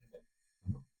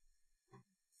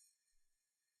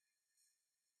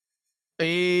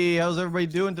how's everybody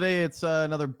doing today? It's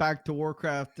another Back to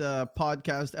Warcraft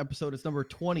podcast episode. It's number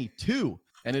 22,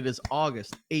 and it is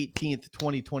August 18th,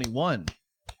 2021.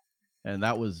 And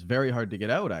that was very hard to get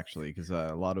out, actually, because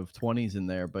a lot of 20s in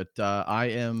there. But I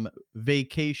am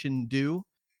vacation due,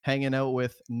 hanging out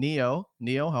with Neo.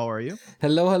 Neo, how are you?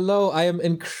 Hello. I am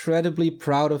incredibly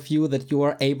proud of you that you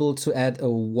are able to add a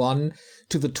 1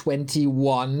 to the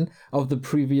 21 of the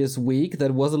previous week.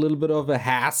 That was a little bit of a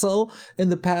hassle in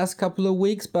the past couple of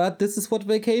weeks, but this is what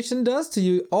vacation does to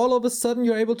you. All of a sudden,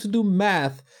 you're able to do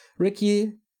math.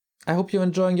 Ricky, I hope you're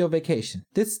enjoying your vacation.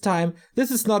 This time,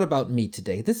 this is not about me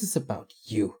today. This is about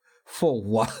you. For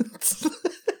once.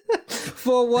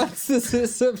 For once, this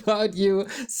is about you.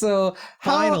 So,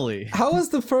 Finally, how was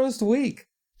the first week?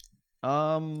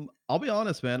 I'll be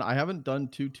honest, man. I haven't done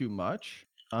too much.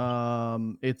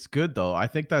 It's good though. I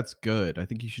think that's good. I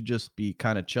think you should just be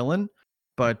kind of chilling.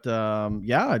 But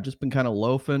yeah, I've just been kind of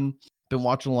loafing. Been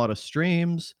watching a lot of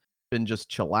streams. Been just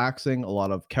chillaxing. A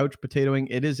lot of couch potatoing.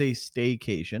 It is a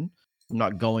staycation. I'm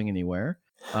not going anywhere.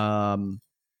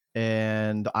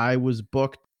 And I was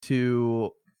booked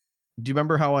to. Do you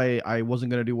remember how I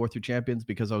wasn't going to do War Through Champions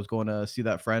because I was going to see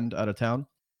that friend out of town?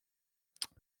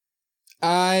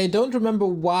 I don't remember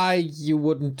why you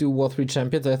wouldn't do War 3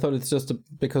 Champions. I thought it's just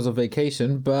because of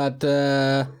vacation. But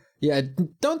yeah, I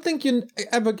don't think you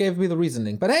ever gave me the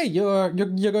reasoning. But hey, you're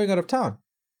going out of town.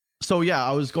 So yeah,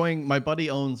 I was going. My buddy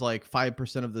owns like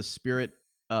 5% of the Spirit,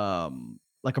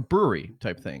 like a brewery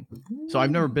type thing. So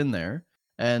I've never been there,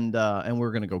 and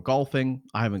we're gonna go golfing.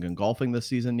 I haven't gone golfing this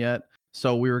season yet.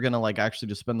 So we were gonna like actually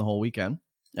just spend the whole weekend,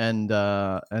 and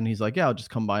he's like, yeah, I'll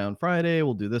just come by on Friday.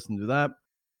 We'll do this and do that.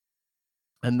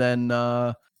 And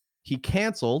then he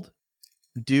canceled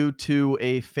due to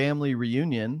a family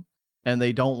reunion, and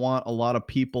they don't want a lot of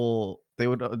people. They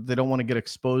don't want to get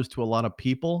exposed to a lot of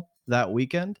people that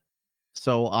weekend.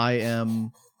 So I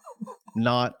am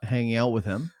not hanging out with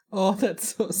him. Oh,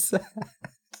 that's so sad.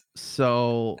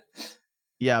 So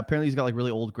yeah, apparently he's got like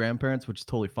really old grandparents, which is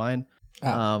totally fine.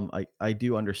 I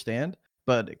do understand,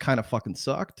 but it kind of fucking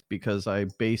sucked because I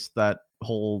based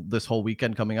this whole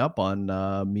weekend coming up on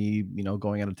me,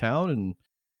 going out of town and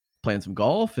playing some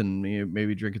golf and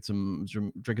maybe drinking some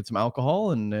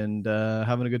alcohol and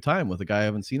having a good time with a guy I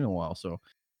haven't seen in a while. So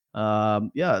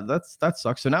yeah, that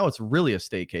sucks. So now it's really a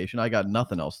staycation. I got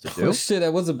nothing else to do. Oh shit, I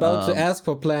was about to ask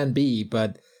for plan B,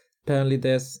 but apparently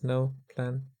there's no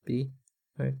plan B,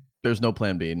 right? There's no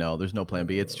plan B. No, there's no plan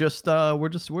B. It's just we're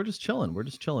just chilling. We're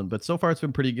just chilling. But so far it's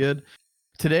been pretty good.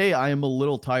 Today I am a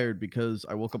little tired because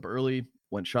I woke up early,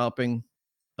 went shopping.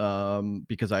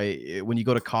 Because when you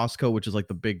go to Costco, which is like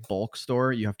the big bulk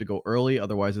store, you have to go early,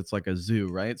 otherwise it's like a zoo,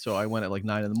 right? So I went at like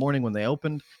 9 a.m. when they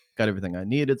opened, got everything I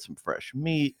needed, some fresh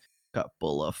meat,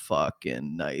 couple of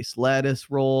fucking nice lettuce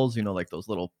rolls, like those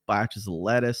little batches of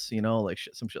lettuce, like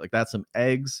some shit like that, some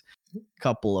eggs,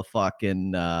 couple of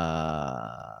fucking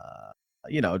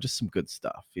just some good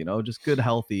stuff, just good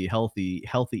healthy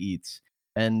eats.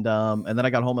 And then I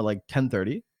got home at like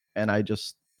 10:30 and I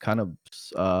just kind of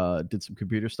did some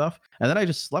computer stuff, and then I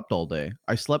just slept all day.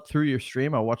 I slept through your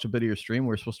stream. I watched a bit of your stream.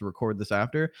 We're supposed to record this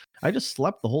after. I just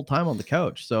slept the whole time on the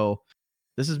couch. So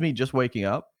this is me just waking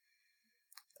up,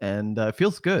 and it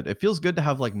feels good. It feels good to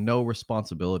have like no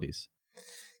responsibilities.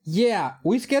 Yeah,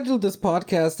 we scheduled this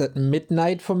podcast at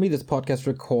midnight for me, this podcast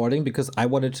recording, because I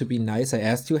wanted to be nice. I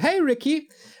asked you, hey, Ricky,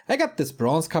 I got this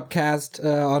Bronze Cup cast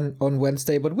on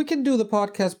Wednesday, but we can do the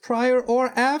podcast prior or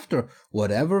after.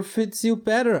 Whatever fits you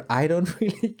better. I don't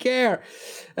really care.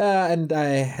 And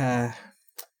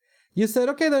you said,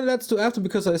 okay, then let's do after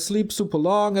because I sleep super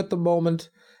long at the moment.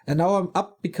 And now I'm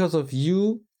up because of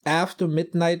you after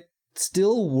midnight,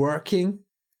 still working.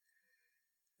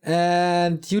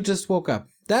 And you just woke up.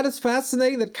 That is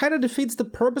fascinating. That kind of defeats the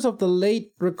purpose of the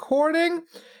late recording.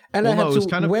 And I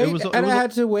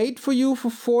had to wait for you for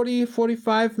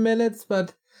 45 minutes,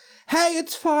 but hey,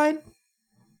 it's fine.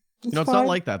 It's not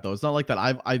like that though. It's not like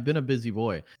that. I've been a busy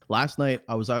boy. Last night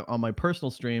I was out on my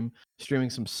personal stream streaming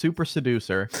some Super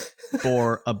Seducer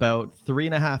for about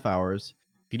 3.5 hours.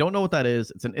 If you don't know what that is,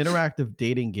 it's an interactive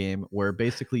dating game where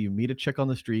basically you meet a chick on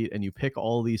the street and you pick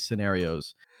all these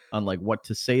scenarios on like what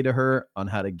to say to her, on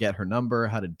how to get her number,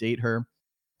 how to date her.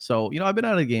 So, I've been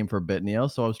out of the game for a bit,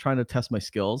 so I was trying to test my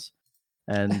skills.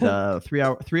 And 3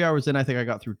 hours in, I think I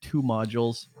got through 2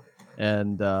 modules,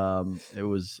 and it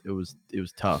was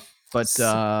tough. But it's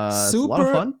a lot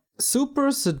of fun.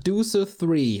 Super Seducer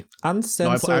 3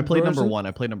 uncensored. No, I played number 1.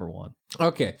 I played number 1.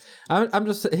 Okay, I'm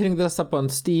just hitting this up on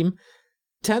Steam.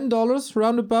 $10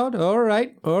 roundabout. All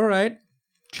right.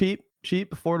 Cheap,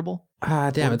 affordable.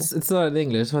 Ah, damn, it's not in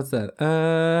English. What's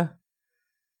that?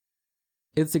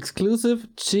 It's exclusive,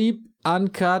 cheap,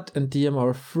 uncut, and DM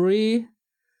are free.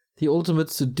 The ultimate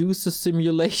seducer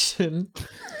simulation.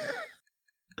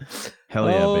 Hell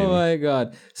yeah, baby. Oh my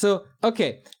god. So,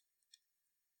 okay.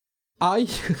 Are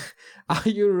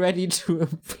you ready to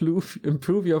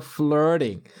improve your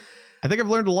flirting? I think I've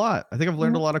learned a lot. I think I've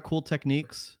learned a lot of cool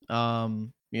techniques.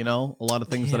 You know, a lot of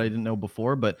things that I didn't know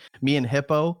before. But me and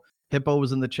Hippo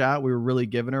was in the chat. We were really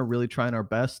giving her, really trying our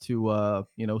best to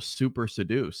you know, super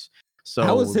seduce. So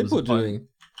how is Hippo doing?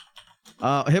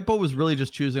 Hippo was really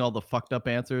just choosing all the fucked up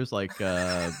answers, like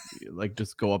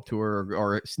just go up to her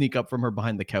or sneak up from her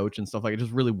behind the couch and stuff like it.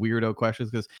 Just really weirdo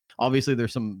questions because obviously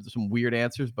there's some weird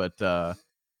answers, but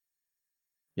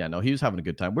yeah, no, he was having a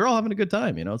good time. We're all having a good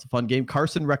time, you know. It's a fun game.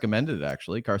 Carson recommended it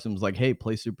actually. Carson was like, "Hey,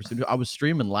 play Super Seduce." I was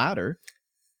streaming Ladder,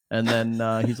 and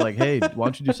then he's like, "Hey, why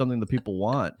don't you do something that people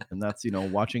want?" And that's, you know,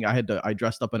 watching. I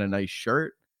dressed up in a nice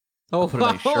shirt. Oh, put a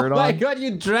nice shirt my on. god,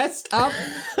 you dressed up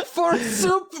for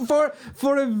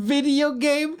a video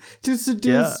game to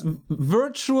seduce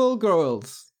virtual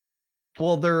girls.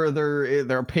 Well,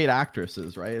 they're paid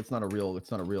actresses, right? It's not a real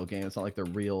game. It's not like they're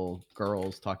real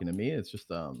girls talking to me. It's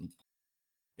just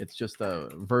a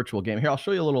virtual game. Here, I'll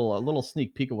show you a little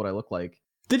sneak peek of what I look like.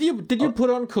 Did you put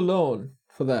on cologne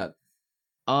for that?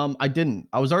 I didn't.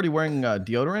 I was already wearing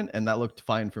deodorant, and that looked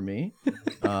fine for me.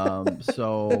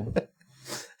 So.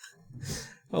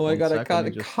 Oh my god, I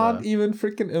can't even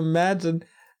freaking imagine.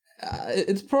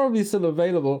 It's probably still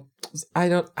available. I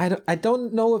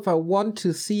don't know if I want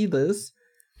to see this.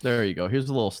 There you go. Here's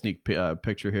a little sneak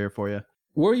picture here for you.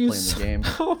 Were you playing the game?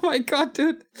 Oh my god,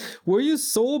 dude! Were you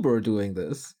sober doing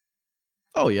this?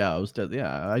 Oh yeah, I was dead.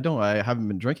 Yeah, I haven't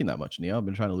been drinking that much, Neo. I've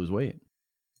been trying to lose weight.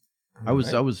 I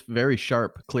was very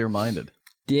sharp, clear-minded.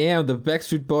 Damn, the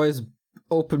Backstreet Boys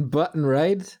open button,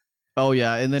 right? Oh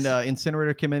yeah, and then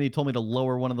Incinerator came in. He told me to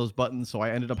lower one of those buttons, so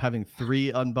I ended up having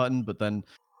 3 unbuttoned. But then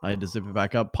I had to zip it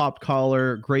back up. Popped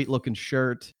collar, great looking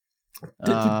shirt.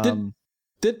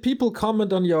 Did people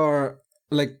comment on your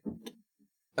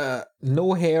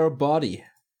no hair body?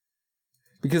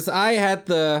 Because I had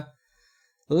the,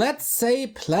 let's say,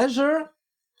 pleasure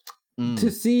to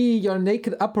see your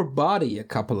naked upper body a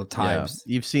couple of times.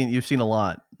 Yeah, you've seen a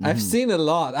lot. I've seen a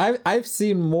lot. I've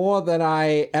seen more than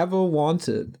I ever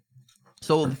wanted.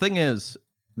 So the thing is,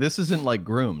 this isn't like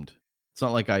groomed. It's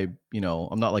not like I'm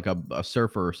not like a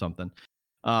surfer or something.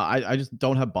 I just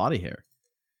don't have body hair.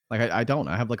 Like I don't.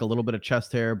 I have like a little bit of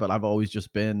chest hair, but I've always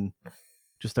just been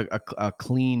just a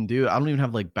clean dude. I don't even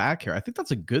have like back hair. I think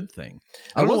that's a good thing.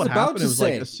 I don't know what happened. It was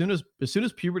like as soon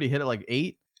as puberty hit at like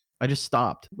 8, I just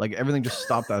stopped. Like everything just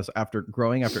stopped after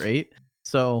growing after 8.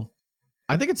 So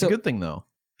I think it's a good thing though.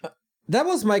 That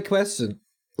was my question.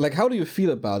 Like, how do you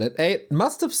feel about it? It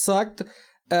must have sucked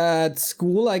at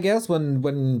school, I guess,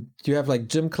 when you have like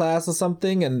gym class or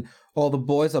something and all the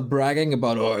boys are bragging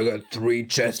about, oh, I got 3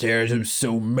 chest hairs, I'm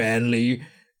so manly,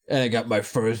 and I got my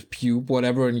first pube,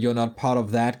 whatever, and you're not part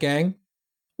of that gang?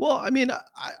 Well, I mean,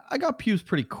 I got pubes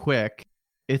pretty quick.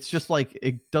 It's just like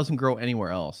it doesn't grow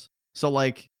anywhere else. So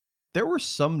like there were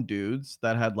some dudes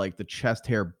that had like the chest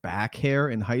hair back hair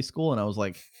in high school, and I was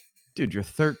like, dude, you're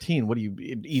 13. What are you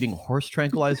eating horse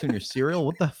tranquilizer in your cereal?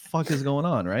 What the fuck is going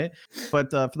on, right?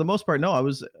 But for the most part,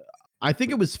 no, I think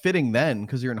it was fitting then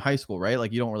because you're in high school, right?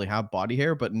 Like you don't really have body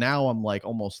hair, but now I'm like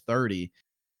almost 30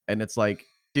 and it's like,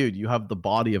 dude, you have the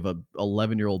body of a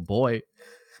 11-year-old boy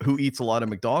who eats a lot of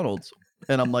McDonald's.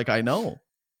 And I'm like, I know.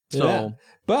 So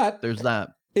but there's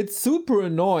that. It's super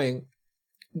annoying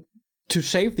to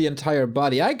shave the entire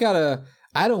body. I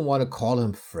don't want to call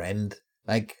him friend.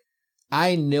 Like,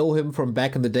 I know him from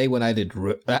back in the day when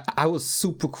I was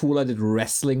super cool. I did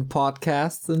wrestling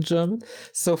podcasts in German.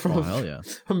 So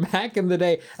from back in the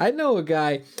day, I know a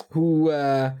guy who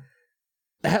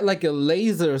had like a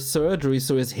laser surgery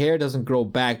so his hair doesn't grow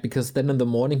back because then in the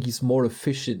morning he's more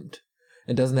efficient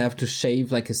and doesn't have to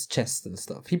shave like his chest and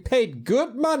stuff. He paid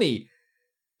good money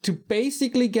to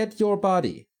basically get your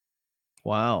body.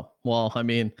 Wow. Well, I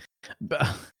mean,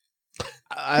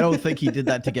 I don't think he did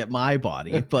that to get my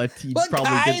body, but he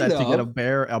probably did that to get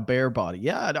a bear body.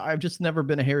 Yeah, I've just never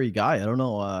been a hairy guy. I don't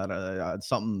know.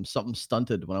 Something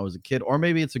stunted when I was a kid, or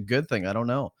maybe it's a good thing. I don't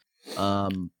know.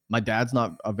 My dad's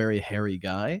not a very hairy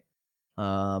guy.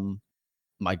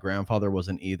 My grandfather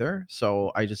wasn't either,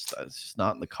 so it's just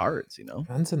not in the cards, you know.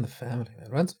 Runs in the family, man.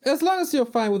 Runs. As long as you're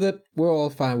fine with it, we're all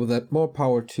fine with it. More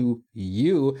power to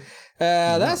you.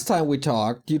 Last time we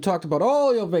talked, you talked about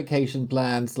all your vacation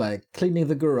plans, like cleaning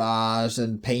the garage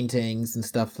and paintings and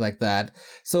stuff like that.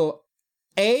 So,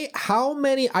 A, how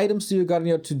many items do you got on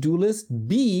your to-do list?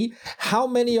 B, how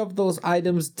many of those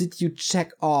items did you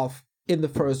check off in the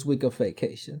first week of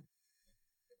vacation?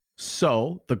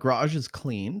 So the garage is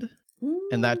cleaned,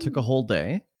 and that took a whole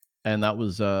day. And that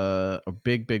was a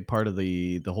big part of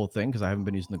the whole thing because I haven't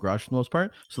been using the garage for the most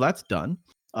part. So that's done.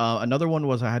 Another one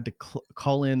was I had to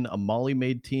call in a Molly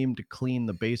Maid team to clean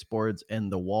the baseboards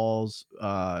and the walls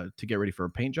to get ready for a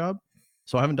paint job.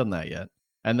 So I haven't done that yet.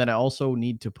 And then I also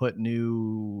need to put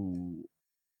new.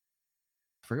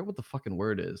 I forget what the fucking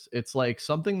word is. It's like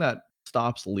something that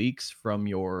stops leaks from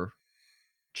your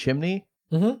chimney,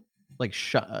 like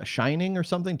shining or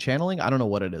something, channeling. I don't know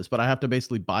what it is, but I have to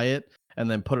basically buy it and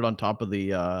then put it on top of the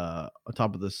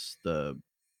the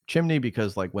chimney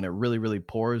because like when it really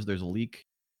pours, there's a leak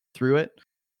through it.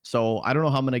 So I don't know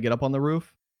how I'm gonna get up on the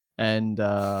roof, and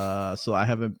so I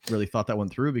haven't really thought that one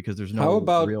through because there's no How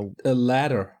about real a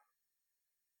ladder?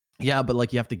 Yeah, but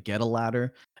like you have to get a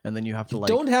ladder, and then you have to like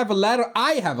Don't have a ladder.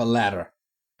 I have a ladder.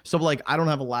 So like I don't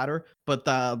have a ladder, but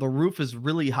the roof is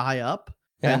really high up,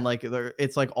 and like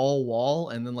it's like all wall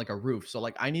and then like a roof. So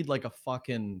like I need like a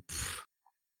fucking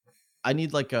I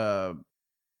need like a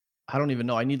I don't even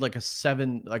know. I need like a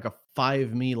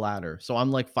 5 me ladder. So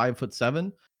I'm like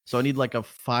 5'7". So I need like a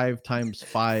 5 times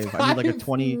 5. I need like a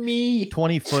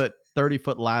 20 foot, 30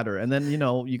 foot ladder. And then, you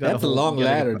know, you got That's a long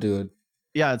ladder, dude.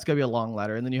 Yeah, it's gonna be a long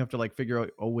ladder. And then you have to like figure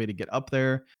out a way to get up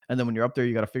there. And then when you're up there,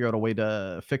 you got to figure out a way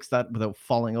to fix that without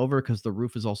falling over because the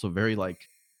roof is also very like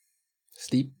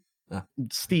steep.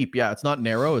 Steep, yeah. It's not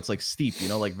narrow, it's like steep, you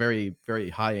know, like very, very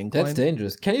high incline. That's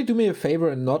dangerous. Can you do me a favor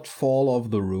and not fall off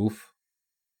the roof?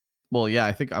 Well,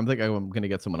 yeah, I'm gonna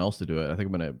get someone else to do it. I think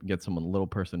I'm gonna get a little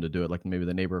person to do it, like maybe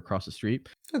the neighbor across the street,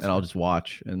 and I'll just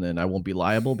watch, and then I won't be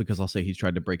liable because I'll say he's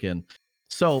tried to break in.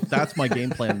 So that's my game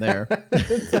plan there.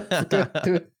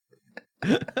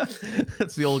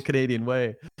 That's the old Canadian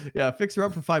way. Yeah, fix her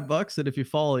up for $5, and if you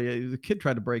fall, the kid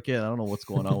tried to break in. I don't know what's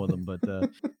going on with him, but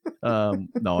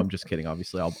no, I'm just kidding.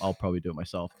 Obviously, I'll probably do it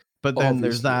myself. But then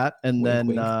there's that, and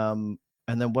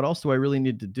then what else do I really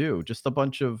need to do? Just a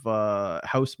bunch of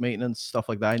house maintenance stuff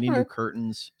like that. I need new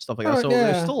curtains, stuff like that. So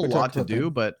there's still a lot to do,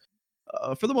 but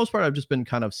for the most part, I've just been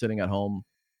kind of sitting at home,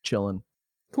 chilling.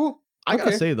 Cool. I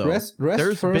gotta say though,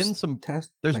 there's been some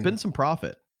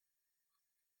profit.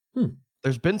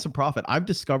 There's been some profit. I've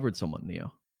discovered someone,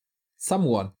 Neo.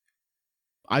 Someone.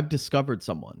 I've discovered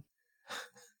someone.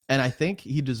 And I think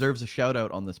he deserves a shout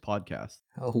out on this podcast.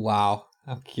 Oh wow.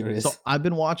 I'm curious. So I've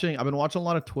been watching a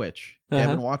lot of Twitch. Okay? I've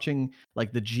been watching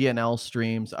like the GNL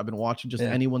streams. I've been watching just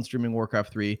anyone streaming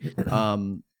Warcraft 3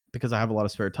 because I have a lot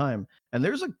of spare time. And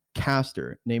there's a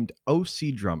caster named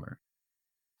OC Drummer.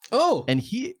 Oh, and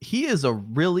he is a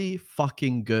really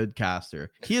fucking good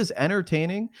caster. He is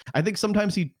entertaining. I think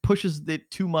sometimes he pushes it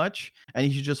too much and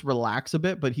he should just relax a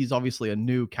bit, but he's obviously a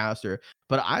new caster.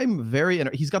 But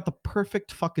he's got the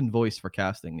perfect fucking voice for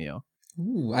casting, Neo.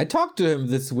 Ooh, I talked to him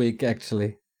this week,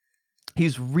 actually.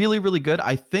 He's really, really good.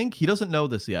 I think he doesn't know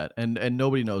this yet, and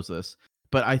nobody knows this.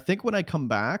 But I think when I come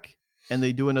back and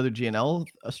they do another GNL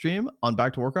stream on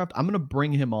Back to Warcraft, I'm going to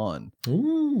bring him on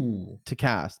to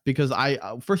cast because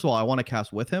first of all, I want to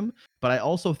cast with him, but I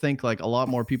also think like a lot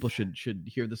more people should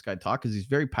hear this guy talk because he's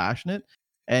very passionate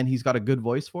and he's got a good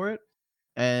voice for it.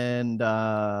 And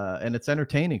it's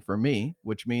entertaining for me,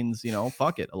 which means, you know,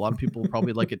 fuck it. A lot of people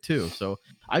probably like it too. So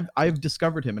I've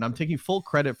discovered him and I'm taking full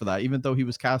credit for that. Even though he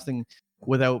was casting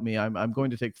without me, I'm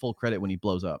going to take full credit when he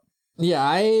blows up. Yeah,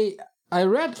 I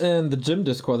read in the gym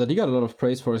Discord that he got a lot of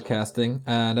praise for his casting,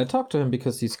 and I talked to him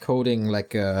because he's coding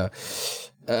like a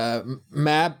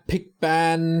map pick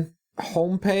ban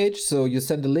homepage. So you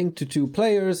send a link to 2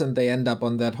 players and they end up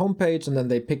on that homepage and then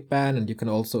they pick ban, and you can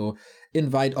also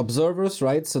invite observers,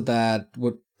 right? So that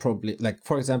would probably, like,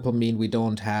 for example, mean we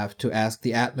don't have to ask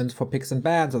the admins for picks and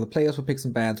bans or the players for picks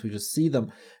and bans. We just see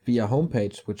them via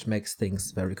homepage, which makes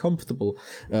things very comfortable.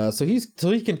 So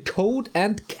he can code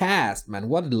and cast, man.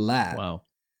 What a lad. Wow.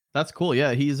 That's cool.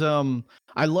 Yeah, he's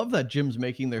I love that Jim's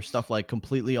making their stuff like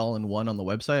completely all in one on the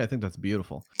website. I think that's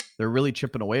beautiful. They're really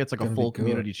chipping away. It's like a full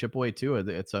community chip away too.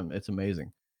 It's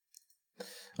amazing.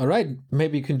 All right,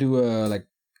 maybe you can do a like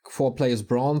 4 players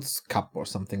bronze cup or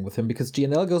something with him because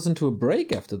GNL goes into a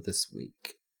break after this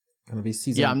week. Gonna be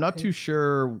season. Yeah, I'm not too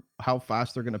sure how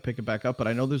fast they're gonna pick it back up, but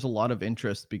I know there's a lot of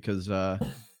interest because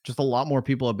just a lot more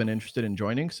people have been interested in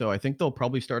joining. So I think they'll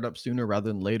probably start up sooner rather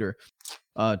than later,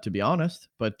 to be honest.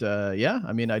 But yeah,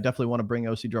 I mean, I definitely want to bring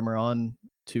OC Drummer on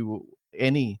to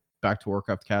any Back to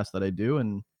Warcraft cast that I do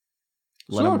and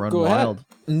let him run wild.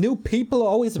 Ahead. New people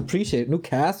always appreciate. New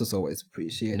casters always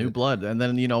appreciate. New blood, and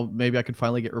then, you know, maybe I could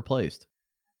finally get replaced.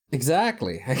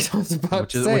 Exactly. I was about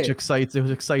to say. Which excites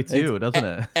you, doesn't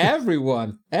it?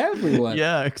 Everyone.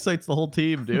 Yeah, excites the whole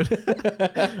team, dude.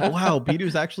 Wow,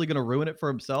 Bidu's actually going to ruin it for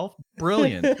himself?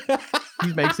 Brilliant.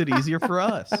 He makes it easier for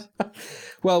us.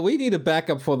 Well, we need a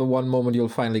backup for the one moment you'll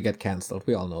finally get canceled.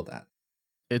 We all know that.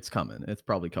 It's coming. It's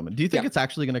probably coming. Do you think it's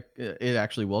actually going to, it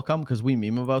actually will come? Because we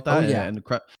meme about that. Oh, yeah. And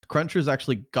Cruncher's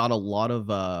actually got a lot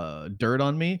of dirt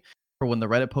on me for when the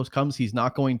Reddit post comes. He's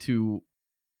not going to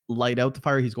light out the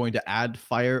fire. He's going to add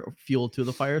fuel to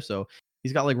the fire. So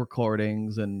he's got like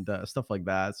recordings and stuff like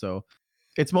that. So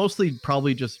it's mostly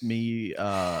probably just me.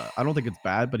 I don't think it's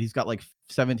bad, but he's got like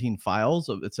 17 files.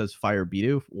 It says Fire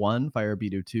Bidu 1, Fire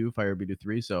Bidu 2, Fire Bidu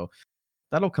 3. So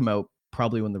that'll come out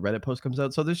probably when the Reddit post comes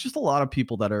out. So there's just a lot of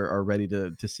people that are ready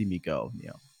to see me go.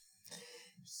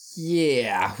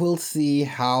 Yeah, we'll see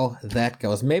how that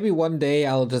goes. Maybe one day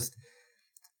I'll just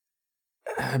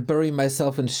bury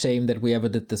myself in shame that we ever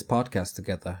did this podcast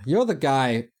together. You're the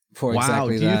guy for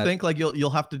exactly that. Do you think like you'll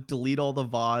have to delete all the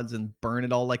VODs and burn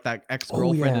it all like that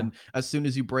ex-girlfriend? And as soon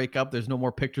as you break up, there's no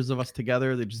more pictures of us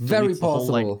together. They just very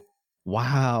possible. Whole,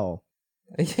 wow.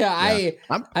 Yeah,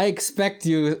 I expect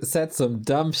you said some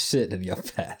dumb shit in your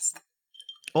past.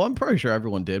 Well, I'm pretty sure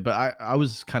everyone did, but I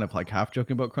was kind of like half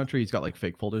joking about Cruncher. He's got like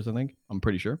fake folders, I think. I'm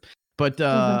pretty sure. But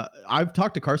I've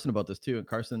talked to Carson about this too. And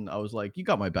Carson, I was like, you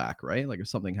got my back, right? Like if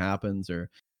something happens or,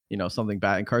 something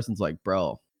bad. And Carson's like,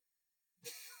 bro,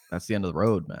 that's the end of the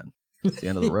road, man. It's the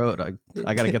end of the road.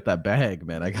 I got to get that bag,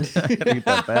 man. I gotta get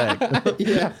that bag.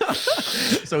 Yeah.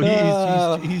 So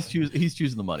he's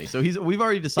choosing the money. So we've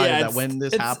already decided that when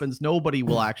this happens, nobody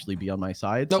will actually be on my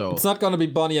side. No, so it's not going to be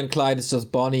Bonnie and Clyde. It's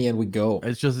just Bonnie and we go.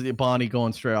 It's just Bonnie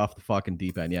going straight off the fucking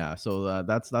deep end. Yeah. So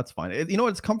that's fine.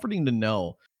 It's comforting to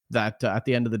know that at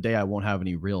the end of the day, I won't have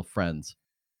any real friends.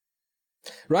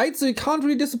 Right. So you can't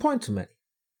really disappoint too many.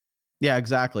 Yeah,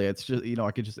 exactly. It's just, I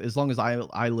could just, as long as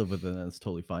I live with it, it's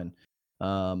totally fine.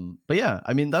 But yeah,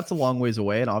 I mean, that's a long ways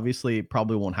away and obviously it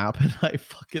probably won't happen. I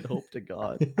fucking hope to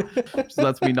God. So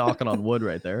that's me knocking on wood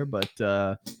right there. But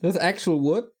there's actual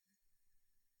wood?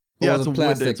 Yeah, it's a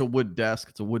wood desk.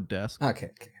 It's a wood desk. Okay.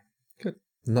 Good.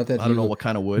 Not that I don't know what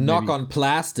kind of wood. Knock on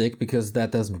plastic because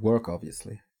that doesn't work,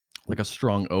 obviously. Like a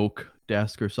strong oak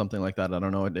desk or something like that. I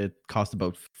don't know. It cost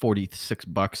about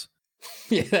 $46.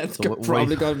 Yeah, that's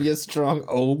probably going to be a strong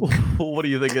oak. What do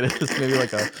you think it is? Maybe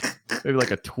like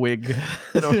a twig.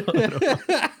 I don't know.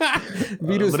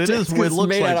 But it is wood. Looks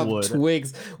made like out of wood.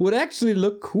 Twigs would actually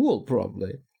look cool,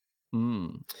 probably.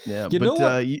 Yeah, you know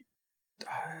what?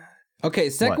 Okay,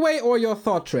 segue or your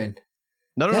thought train?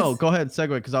 No. Go ahead,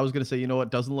 segue. Because I was gonna say, you know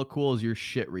what doesn't look cool is your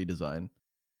shit redesign.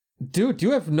 Dude, you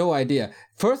have no idea.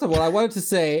 First of all, I wanted to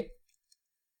say,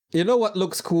 you know what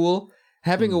looks cool?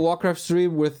 Having a Warcraft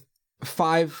stream with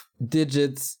 5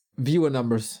 digits viewer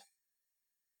numbers.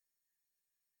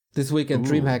 This weekend,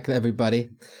 DreamHack,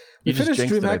 everybody. We just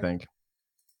jinxed it, I think.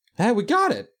 Hey, we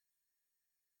got it.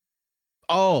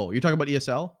 Oh, you're talking about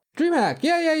ESL? DreamHack,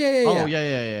 yeah. Oh,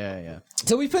 yeah.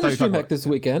 So we finished DreamHack this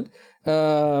weekend.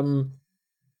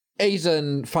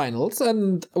 Asian finals,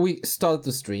 and we started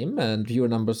the stream, and viewer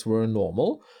numbers were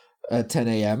normal at 10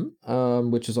 a.m.,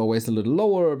 which is always a little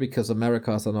lower because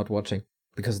Americans are not watching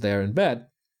because they're in bed.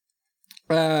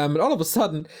 And all of a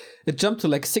sudden, it jumped to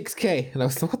like 6K, and I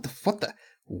was like,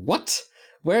 what?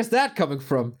 Where's that coming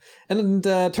from? And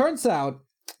turns out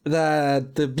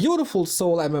that the beautiful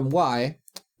Soul MMY,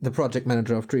 the project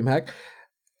manager of DreamHack,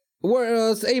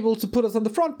 was able to put us on the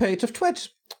front page of Twitch,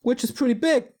 which is pretty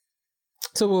big.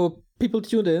 So people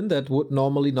tuned in that would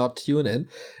normally not tune in,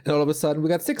 and all of a sudden we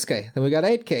got 6K, then we got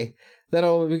 8K,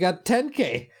 then we got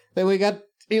 10K, then we got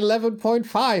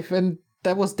 11.5, and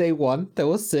that was day 1. That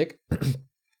was sick.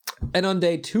 And on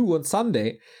day 2, on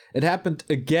Sunday, it happened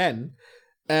again,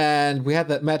 and we had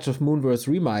that match of Moon vs.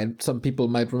 Remind. Some people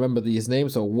might remember these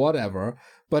names or whatever,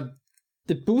 but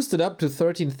it boosted up to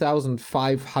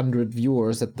 13,500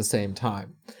 viewers at the same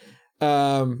time.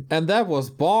 And that was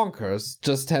bonkers,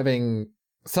 just having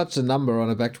such a number on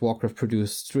a Back to Warcraft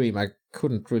produced stream. I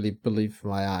couldn't really believe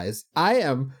my eyes. I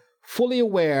am fully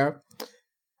aware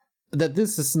that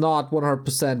this is not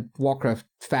 100% Warcraft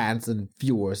fans and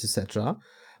viewers, etc.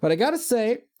 But I gotta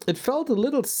say, it felt a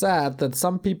little sad that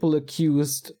some people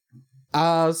accused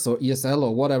us or ESL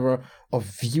or whatever of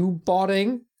view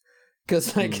botting.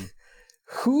 Because,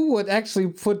 who would actually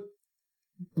put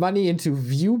money into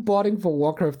view botting for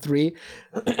Warcraft 3?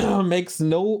 Makes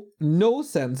no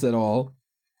sense at all.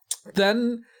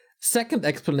 Then, second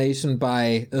explanation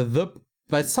by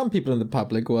some people in the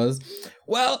public was,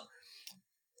 well,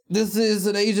 this is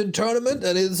an Asian tournament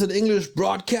and it's an English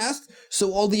broadcast,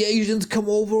 so all the Asians come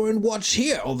over and watch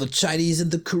here, all the Chinese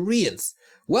and the Koreans.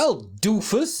 Well,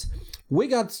 doofus, we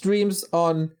got streams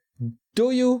on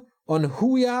Douyu, on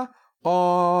Huya,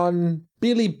 on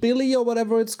Bilibili or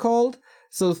whatever it's called.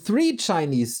 So 3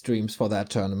 Chinese streams for that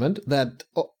tournament that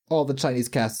all the Chinese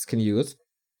casts can use.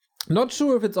 Not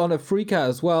sure if it's on Africa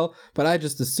as well, but I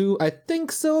just assume, I think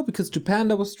so, because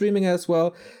Japanda was streaming as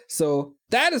well. So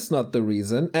that is not the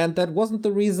reason, and that wasn't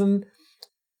the reason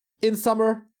in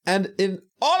summer and in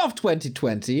all of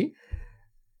 2020.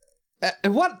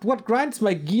 And what grinds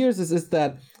my gears is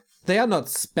that they are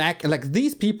not like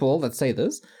these people that say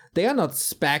this, they are not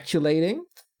speculating.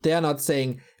 They are not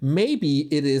saying maybe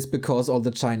it is because all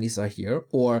the Chinese are here,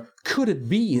 or could it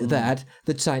be that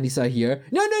the Chinese are here?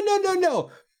 No.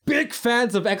 Big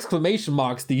fans of exclamation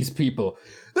marks, these people.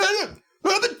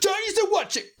 The Chinese are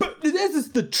watching, but this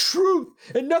is the truth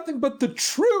and nothing but the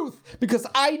truth, because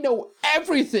I know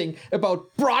everything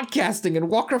about broadcasting and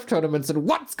Warcraft tournaments and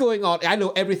what's going on. I know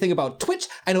everything about Twitch.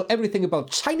 I know everything about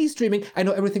Chinese streaming. I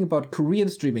know everything about Korean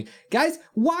streaming. Guys,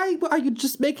 why are you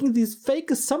just making these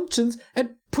fake assumptions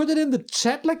and put it in the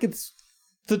chat like it's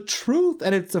the truth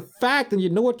and it's a fact and you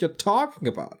know what you're talking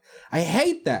about? I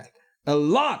hate that a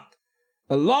lot.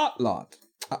 A lot.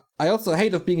 I also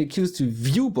hate of being accused to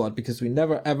viewbot because we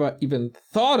never ever even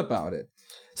thought about it.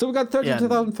 So we got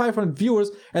 32,500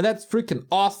 viewers, and that's freaking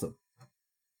awesome.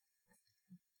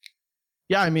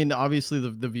 Yeah, I mean, obviously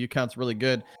the view count's really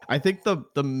good. I think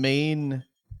the main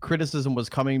criticism was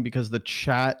coming because the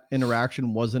chat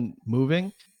interaction wasn't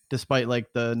moving, despite like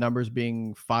the numbers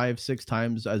being 5-6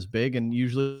 times as big. And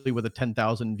usually with a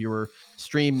 10,000 viewer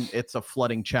stream, it's a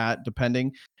flooding chat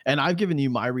depending. And I've given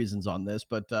you my reasons on this,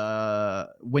 but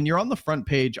when you're on the front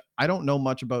page, I don't know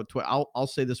much about Twitch. I'll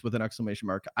say this with an exclamation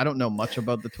mark. I don't know much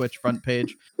about the Twitch front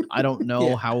page. I don't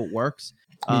know how it works.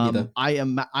 I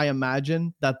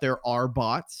imagine that there are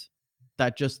bots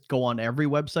that just go on every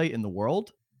website in the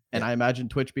world. And I imagine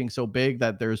Twitch being so big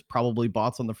that there's probably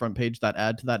bots on the front page that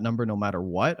add to that number no matter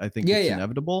what. I think it's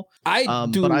inevitable. I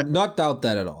do not doubt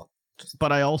that at all.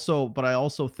 But I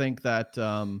also think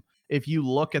that if you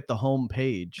look at the home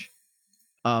page,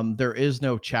 there is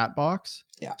no chat box.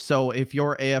 Yeah. So if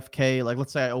you're AFK, like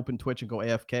let's say I open Twitch and go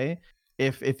AFK,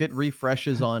 if it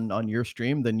refreshes on your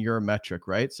stream, then you're a metric,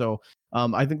 right? So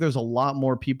I think there's a lot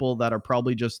more people that are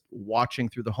probably just watching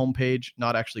through the homepage,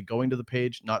 not actually going to the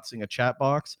page, not seeing a chat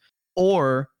box,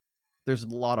 or there's a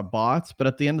lot of bots. But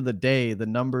at the end of the day, the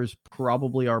numbers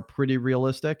probably are pretty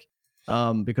realistic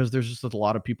because there's just a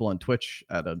lot of people on Twitch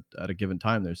at a given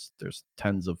time. There's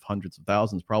tens of hundreds of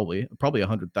thousands, probably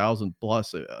 100,000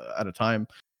 plus at a time,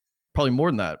 probably more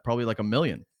than that, probably like 1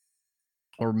 million.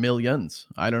 Or millions.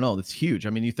 I don't know. That's huge.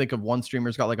 I mean, you think of one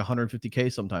streamer's got like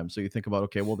 150K sometimes. So you think about,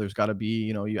 okay, well, there's got to be,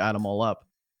 you add them all up.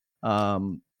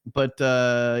 But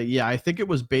I think it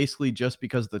was basically just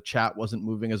because the chat wasn't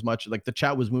moving as much. Like the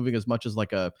chat was moving as much as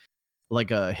like a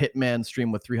Hitman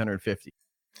stream with 350.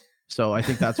 So I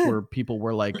think that's where people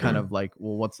were like, kind of like,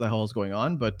 well, what's the hell is going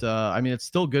on? But I mean, it's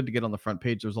still good to get on the front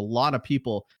page. There's a lot of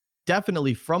people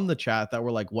definitely from the chat that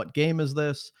were like, what game is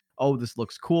this? Oh, this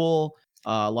looks cool.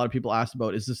 A lot of people asked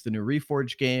about, is this the new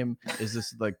Reforged game? Is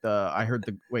this like why are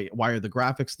the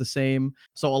graphics the same?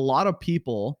 So a lot of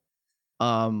people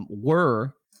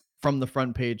were from the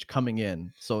front page coming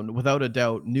in. So without a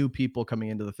doubt, new people coming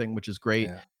into the thing, which is great.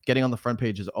 Yeah. Getting on the front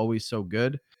page is always so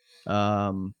good.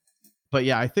 But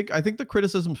yeah, I think the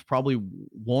criticism is probably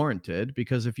warranted,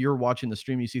 because if you're watching the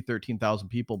stream, you see 13,000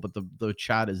 people, but the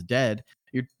chat is dead.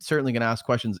 You're certainly going to ask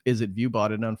questions. Is it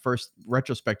viewbotted? And on first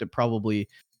retrospect, it probably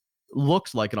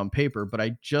looks like it on paper, but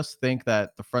I just think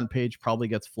that the front page probably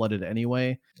gets flooded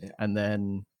anyway. Yeah. And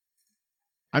then,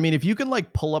 I mean, if you can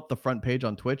like pull up the front page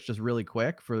on Twitch just really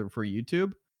quick for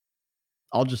YouTube,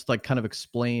 I'll just like kind of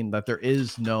explain that there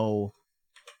is no,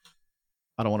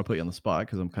 I don't want to put you on the spot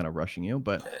because I'm kind of rushing you,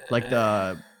 but like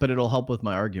but it'll help with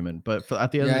my argument. But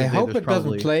at the end of the day, I hope it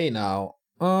doesn't play now.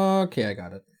 Okay, I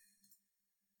got it.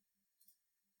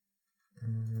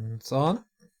 It's on.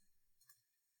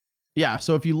 Yeah,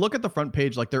 so if you look at the front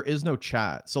page, like there is no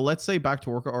chat. So let's say Back to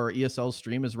Work or ESL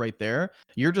stream is right there.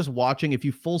 You're just watching. If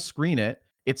you full screen it,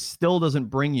 it still doesn't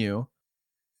bring you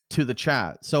to the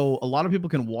chat. So a lot of people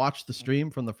can watch the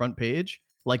stream from the front page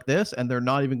like this, and they're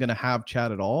not even going to have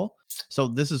chat at all. So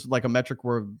this is like a metric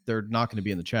where they're not going to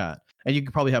be in the chat. And you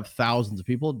could probably have thousands of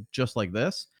people just like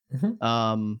this.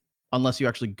 Mm-hmm. Unless you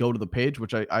actually go to the page,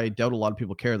 which I doubt a lot of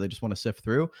people care. They just want to sift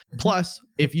through. Mm-hmm. Plus,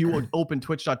 if you open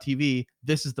twitch.tv,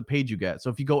 this is the page you get. So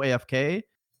if you go AFK,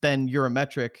 then you're a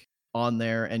metric on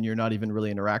there and you're not even really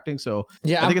interacting. So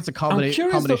yeah, I think it's a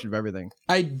combination of everything.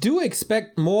 I do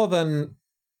expect more than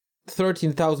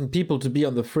 13,000 people to be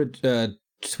on the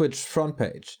Twitch front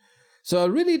page. So I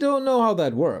really don't know how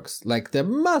that works. Like, there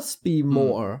must be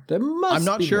more. There must. I'm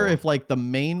not be sure more. if like the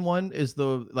main one is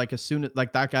the like as soon as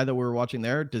like that guy that we were watching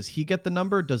there, does he get the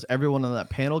number? Does everyone on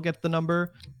that panel get the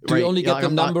number? Do you only get the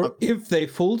I'm number if they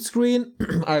full screen?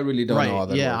 I really don't know how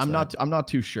that works. I'm not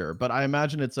too sure, but I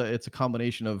imagine it's a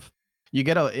combination of you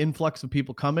get an influx of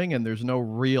people coming and there's no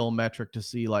real metric to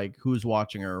see like who's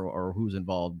watching or who's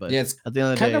involved. But yeah, it's at the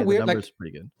end of the day, weird. the number's Like,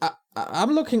 pretty good.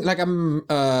 I'm looking like I'm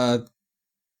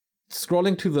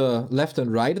scrolling to the left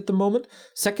and right at the moment.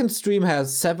 Second stream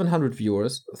has 700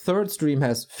 viewers. Third stream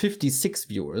has 56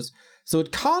 viewers. So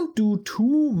it can't do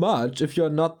too much if you're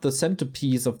not the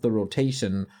centerpiece of the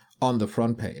rotation on the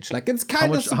front page. Like, it's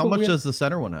kind of how much weird. does the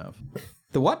center one have?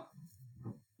 The what?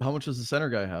 How much does the center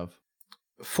guy have?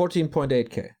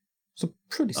 14.8k. So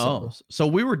pretty simple. Oh, so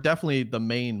we were definitely the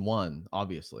main one,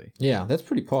 obviously. Yeah, that's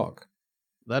pretty pog.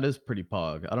 That is pretty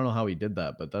pog. I don't know how he did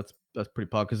that, but that's pretty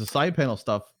pog because the side panel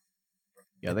stuff.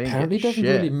 Yeah, they apparently doesn't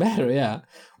really matter. Yeah,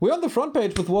 we're on the front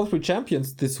page with Wall 3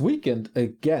 Champions this weekend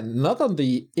again. Not on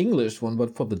the English one,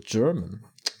 but for the German.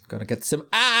 Gonna get some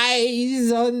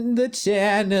eyes on the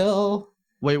channel.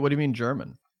 Wait, what do you mean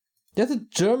German? There's a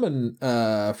German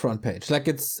front page. Like,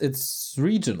 it's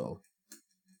regional.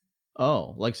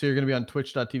 Oh, like so you're gonna be on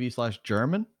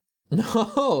twitch.tv/German?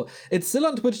 No, it's still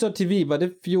on twitch.tv, but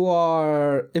if you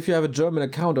have a German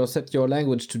account or set your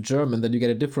language to German, then you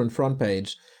get a different front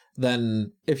page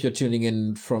than if you're tuning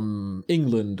in from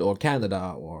England or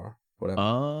Canada or whatever.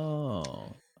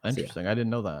 Oh, interesting. So, yeah. I didn't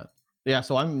know that. Yeah,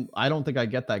 so I don't think I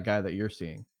get that guy that you're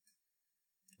seeing.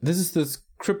 This is this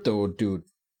crypto dude,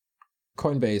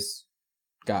 Coinbase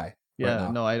guy. Yeah,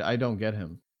 right no, I don't get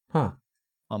him. Huh.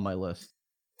 On my list.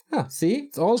 Huh, see?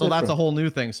 It's all so different. That's a whole new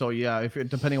thing. So yeah, if you're,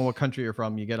 depending on what country you're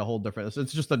from, you get a whole different.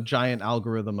 It's just a giant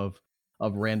algorithm of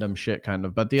random shit kind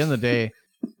of. But at the end of the day,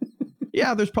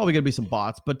 yeah, there's probably going to be some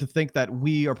bots, but to think that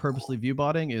we are purposely view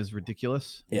botting is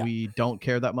ridiculous. Yeah. We don't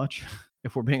care that much,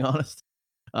 if we're being honest.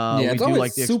 Yeah, we do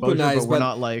like the exposure, nice, but we're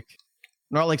not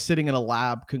like sitting in a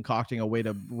lab concocting a way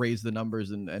to raise the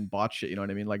numbers and bot shit. You know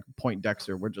what I mean? Like Point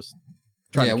Dexter, we're just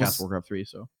trying to cast Warcraft 3.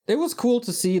 So it was cool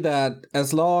to see that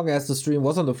as long as the stream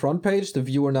was on the front page, the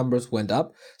viewer numbers went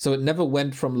up. So it never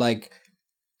went from like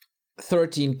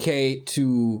 13k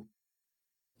to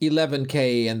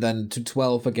 11k and then to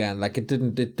 12 again. Like it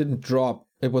didn't drop.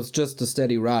 It was just a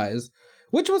steady rise,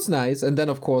 which was nice. And then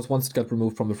of course, once it got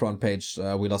removed from the front page,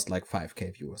 we lost like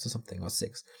 5k viewers or something, or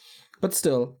 6. But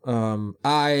still,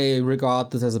 I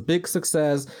regard this as a big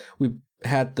success. We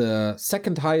had the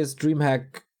second highest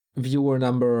DreamHack viewer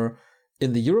number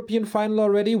in the European final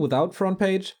already without front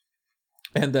page.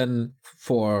 And then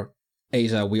for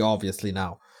Asia, we obviously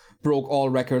now broke all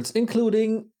records,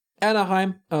 including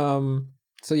Anaheim.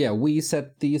 So yeah, we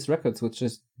set these records, which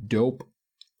is dope.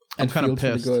 I'm kind of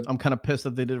pissed. I'm kind of pissed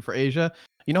that they did it for Asia.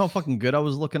 You know how fucking good I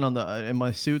was looking on the in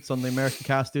my suits on the American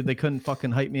cast, dude. They couldn't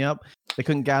fucking hype me up. They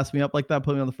couldn't gas me up like that,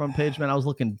 put me on the front page, man. I was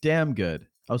looking damn good.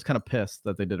 I was kind of pissed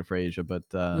that they did it for Asia, but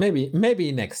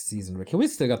maybe next season, Ricky. We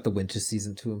still got the winter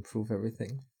season to improve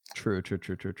everything. True.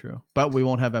 But we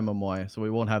won't have MMY, so we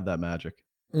won't have that magic.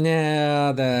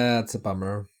 Yeah, that's a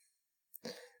bummer.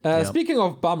 Yep. Speaking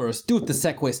of bummers, dude, the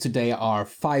segues today are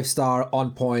 5-star,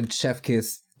 on point, chef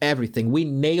kiss, everything. We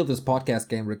nailed this podcast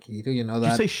game, Ricky. Do you know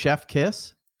that? Did you say chef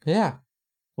kiss? Yeah.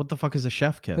 What the fuck is a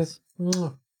chef kiss?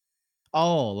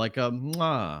 Oh, like a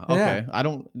mwah. Okay.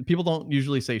 Yeah. People don't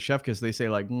usually say chef kiss. They say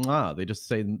like mwah. They just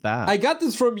say that. I got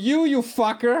this from you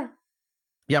fucker.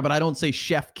 Yeah, but I don't say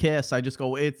chef kiss. I just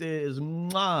go, it is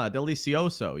mwah,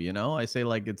 delicioso, you know? I say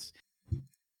like it's,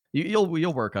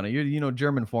 you'll work on it. You know,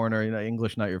 German foreigner, you know,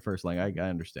 English not your first language. I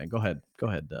understand. Go ahead.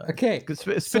 Okay.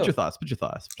 Spit your thoughts.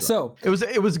 So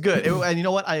it was good. And you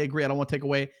know what? I agree. I don't want to take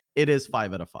away. It is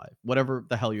 5 out of 5. Whatever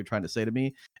the hell you're trying to say to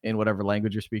me in whatever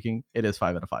language you're speaking, it is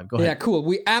 5 out of 5. Go ahead. Yeah, cool.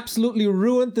 We absolutely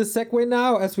ruined the segue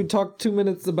now as we talked 2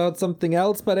 minutes about something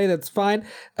else, but hey, that's fine.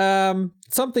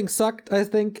 Something sucked, I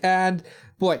think, and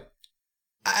boy,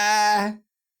 I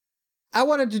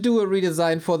wanted to do a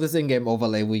redesign for this in-game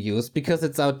overlay we use because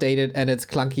it's outdated and it's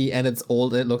clunky and it's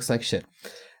old and it looks like shit.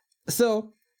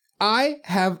 So I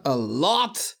have a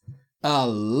lot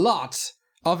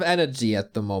of energy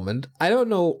at the moment. I don't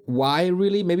know why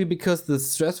really. Maybe because the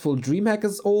stressful DreamHack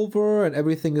is over and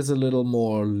everything is a little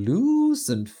more loose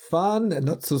and fun and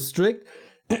not so strict.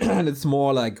 And it's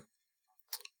more like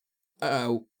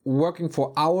working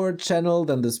for our channel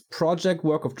than this project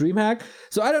work of DreamHack.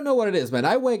 So I don't know what it is, man.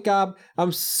 I wake up,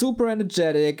 I'm super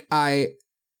energetic, I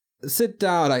sit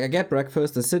down, like I get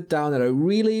breakfast, I sit down and I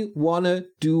really want to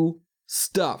do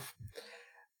stuff.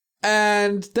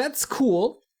 And that's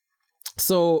cool.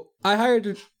 So I hired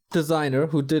a designer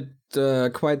who did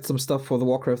quite some stuff for the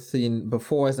Warcraft scene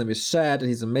before. His name is Shad, and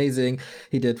he's amazing.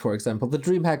 He did, for example, the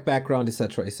DreamHack background,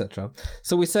 etc., etc.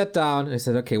 So we sat down and I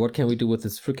said, okay, what can we do with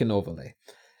this freaking overlay?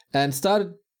 And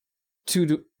started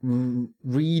to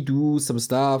redo some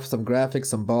stuff, some graphics,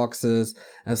 some boxes.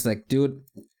 And it's like, dude,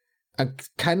 I'm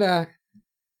kind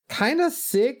of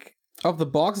sick of the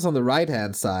boxes on the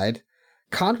right-hand side.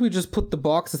 Can't we just put the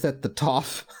boxes at the top?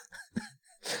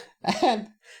 And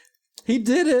he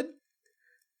did it.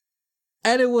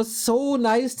 And it was so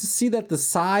nice to see that the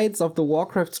sides of the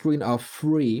Warcraft screen are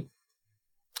free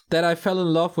that I fell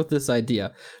in love with this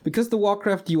idea. Because the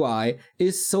Warcraft UI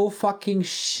is so fucking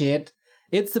shit.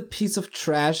 It's a piece of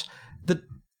trash. The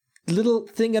little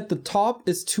thing at the top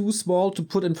is too small to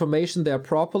put information there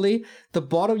properly. The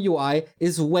bottom UI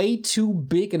is way too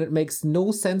big and it makes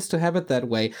no sense to have it that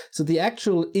way. So the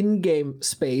actual in-game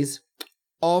space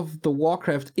of the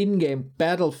Warcraft in-game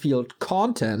battlefield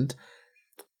content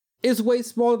is way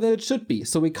smaller than it should be.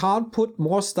 So we can't put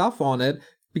more stuff on it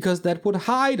because that would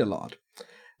hide a lot.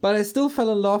 But I still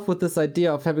fell in love with this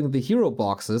idea of having the hero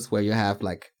boxes where you have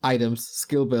like items,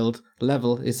 skill build,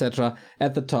 level, etc.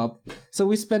 at the top. So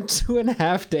we spent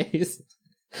 2.5 days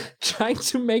trying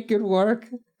to make it work.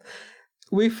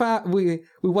 We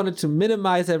wanted to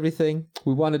minimize everything.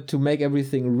 We wanted to make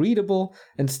everything readable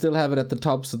and still have it at the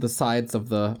top so the sides of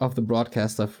the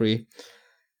broadcast are free.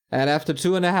 And after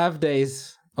 2.5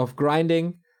 days of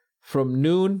grinding from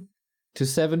noon to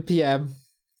 7 p.m.,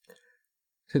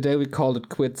 today we called it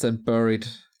quits and buried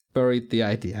the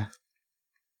idea.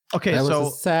 Okay, that so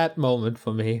was a sad moment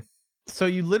for me. So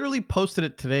you literally posted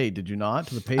it today, did you not?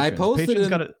 To the Patreon. I posted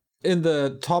it in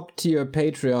the top tier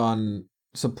Patreon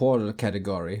supporter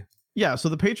category. Yeah, so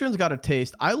the Patreon's got a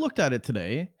taste. I looked at it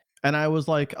today and I was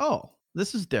like, oh,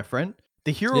 this is different.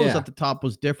 The heroes at the top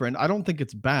was different. I don't think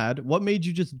it's bad. What made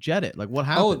you just jet it? Like, what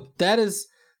happened? Oh, that is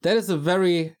a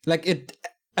very, like,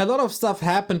 a lot of stuff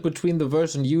happened between the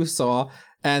version you saw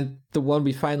and the one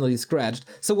we finally scratched.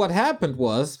 So what happened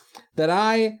was that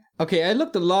I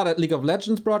looked a lot at League of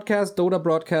Legends broadcast, Dota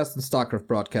broadcast, and StarCraft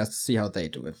broadcast to see how they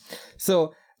do it.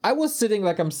 So I was sitting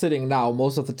like I'm sitting now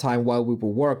most of the time while we were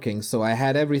working. So I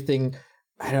had everything,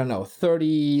 I don't know,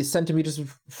 30 centimeters,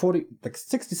 40, like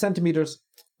 60 centimeters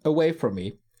away from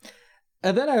me.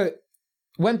 And then I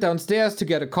went downstairs to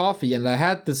get a coffee and I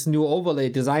had this new overlay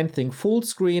design thing full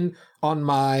screen on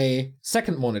my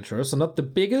second monitor. So not the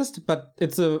biggest, but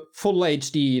it's a full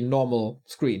HD normal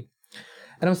screen.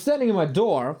 And I'm standing in my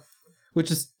door,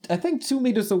 which is, I think, 2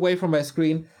 meters away from my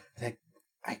screen. And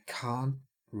I can't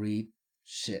read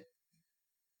shit.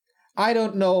 I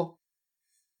don't know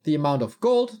the amount of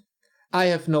gold. I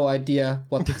have no idea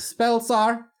what the spells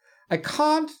are. I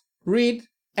can't read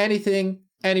anything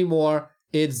anymore.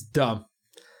 It's dumb.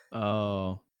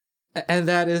 Oh. And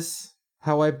that is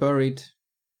how I buried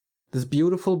this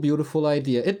beautiful, beautiful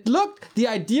idea. The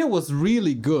idea was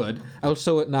really good. I'll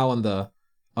show it now on the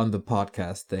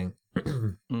podcast thing.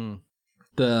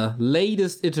 The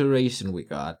latest iteration we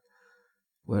got.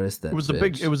 Where is that? It was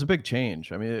a big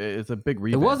change. I mean, it's a big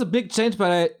revamp. It was a big change,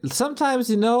 but I sometimes,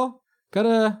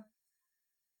 gotta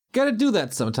do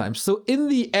that sometimes. So in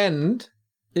the end,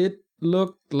 it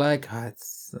looked like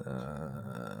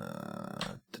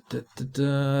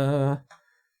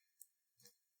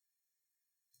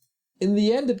in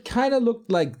the end, it kind of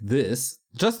looked like this.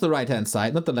 Just the right-hand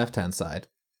side, not the left-hand side.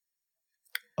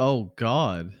 Oh,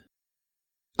 God.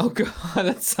 Oh, God,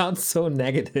 that sounds so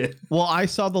negative. Well, I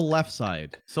saw the left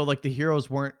side. So, like, the heroes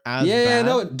weren't as bad. Yeah,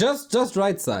 no, just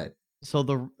right side.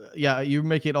 So, you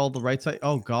make it all the right side?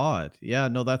 Oh, God. Yeah,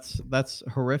 no, that's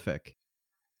horrific.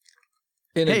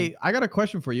 Hey, I got a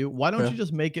question for you. Why don't you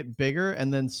just make it bigger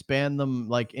and then span them,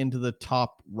 like, into the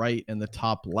top right and the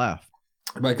top left?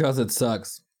 Because it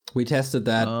sucks. We tested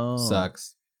that.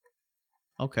 Sucks.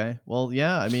 Okay. Well,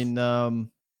 yeah. I mean, at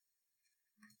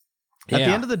the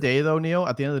end of the day, though, Neo,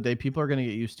 at the end of the day, people are going to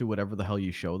get used to whatever the hell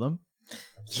you show them.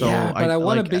 So yeah, but I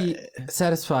want to be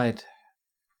satisfied.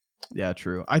 Yeah,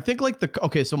 true. I think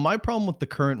so my problem with the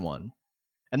current one,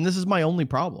 and this is my only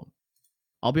problem.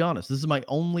 I'll be honest. This is my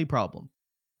only problem.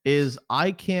 Is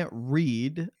I can't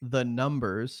read the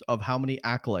numbers of how many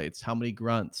acolytes, how many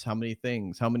grunts, how many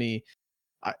things, how many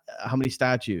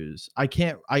statues. I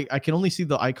can only see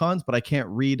the icons, but I can't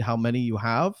read how many you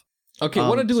have. Okay, I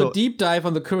want to do a deep dive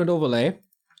on the current overlay.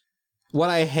 What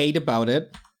I hate about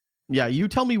it. Yeah, you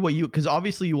tell me because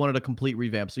obviously you wanted a complete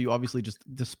revamp, so you obviously just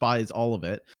despise all of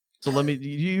it. So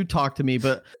you talk to me,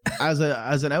 but as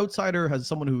an outsider, as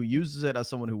someone who uses it, as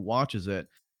someone who watches it,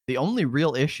 the only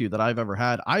real issue that I've ever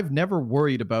had, I've never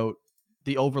worried about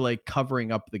the overlay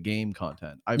covering up the game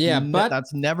content. but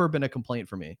that's never been a complaint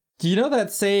for me. Do you know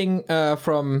that saying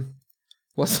from,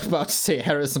 was about to say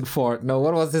Harrison Ford? No,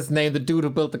 what was his name? The dude who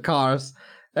built the cars.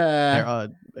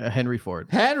 Henry Ford.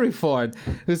 Henry Ford,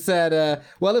 who said,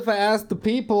 well, if I asked the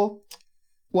people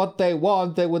what they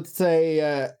want, they would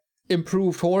say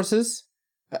improved horses,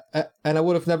 and I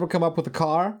would have never come up with a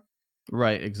car.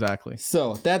 Right, exactly.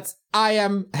 So I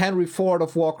am Henry Ford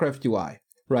of Warcraft UI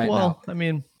now. Well, I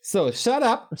mean, so shut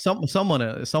up. Someone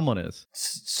is.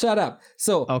 Shut up.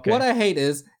 So what I hate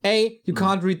is A, you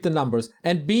can't read the numbers,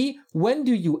 and B, when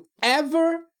do you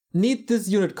ever need this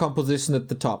unit composition at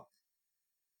the top?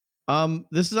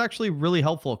 This is actually really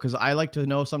helpful because I like to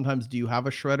know sometimes, do you have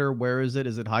a shredder? Where is it?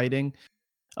 Is it hiding?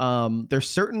 There's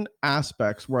certain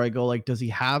aspects where I go like, does he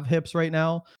have hips right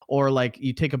now? Or like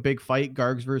you take a big fight,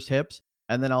 Gargs versus hips,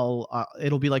 and then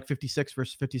it'll be like 56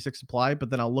 versus 56 supply, but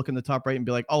then I'll look in the top right and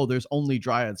be like, oh, there's only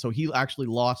Dryad. So he actually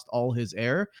lost all his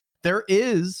air. There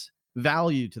is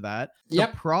value to that.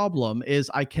 Yep. The problem is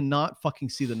I cannot fucking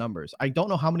see the numbers. I don't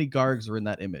know how many Gargs are in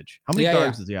that image. How many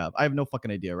Gargs does he have? I have no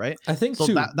fucking idea, right? I think so.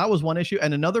 2. That was one issue.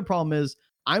 And another problem is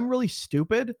I'm really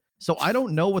stupid, so I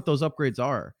don't know what those upgrades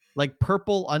are. Like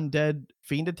purple undead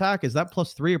fiend attack, is that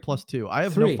 +3 or +2? I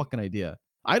have 3. no fucking idea.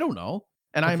 I don't know.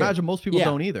 And I imagine most people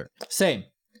don't either. Same.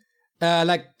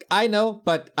 Like I know,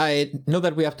 but I know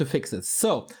that we have to fix it.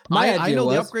 So I know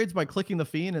the upgrades by clicking the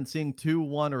fiend and seeing 2,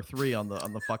 1, or 3 on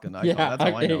the fucking icon. That's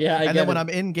how I know. And then when I'm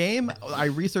in game, I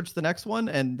research the next one,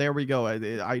 and there we go.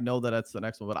 I know that that's the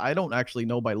next one, but I don't actually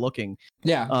know by looking.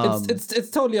 Yeah, it's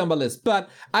totally on my list. But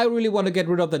I really want to get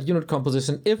rid of that unit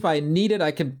composition. If I need it,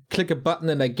 I can click a button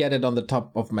and I get it on the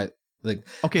top of my thing.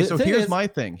 Okay, so here's my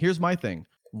thing.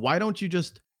 Why don't you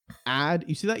just add,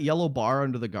 you see that yellow bar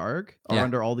under the Garg or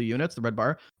under all the units, the red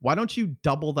bar? Why don't you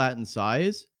double that in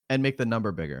size and make the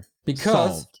number bigger?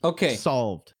 Because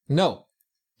solved. No,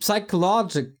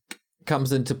 psychologic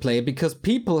comes into play because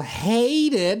people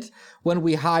hate it when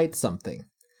we hide something.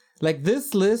 Like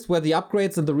this list where the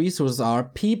upgrades and the resources are,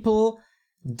 people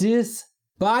despise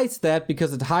that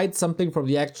because it hides something from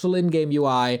the actual in-game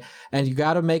UI, and you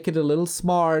gotta make it a little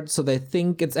smart so they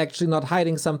think it's actually not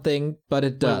hiding something, but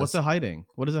it does. Wait, what's it hiding?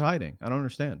 What is it hiding? I don't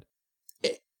understand.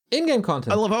 In-game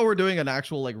content. I love how we're doing an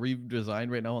actual like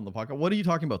redesign right now on the podcast. What are you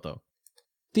talking about though?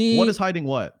 What is hiding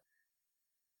what?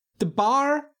 The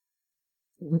bar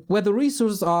where the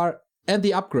resources are and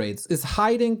the upgrades is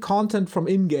hiding content from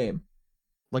in-game.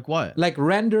 Like what? Like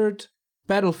rendered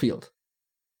battlefield.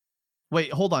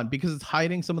 Wait, hold on, because it's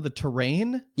hiding some of the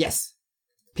terrain? Yes.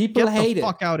 People hate it. Get the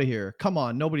fuck out of here. Come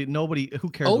on, nobody, who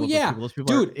cares about those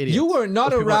people? Dude, you were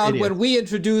not around when we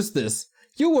introduced this.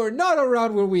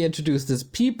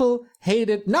 People hate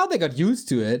it. Now they got used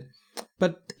to it.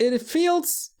 But it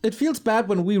feels bad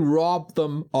when we rob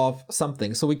them of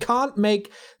something. So we can't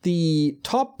make the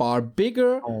top bar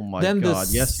bigger than God.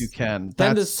 Yes, you can.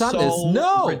 Then the sun is.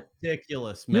 No.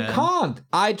 Ridiculous, man. You can't.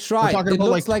 I tried. We're talking it about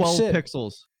looks like 12 shit.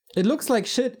 pixels. It looks like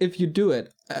shit if you do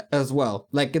it as well.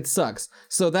 Like it sucks.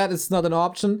 So that is not an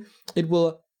option. It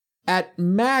will at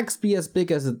max be as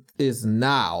big as it is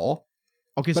now.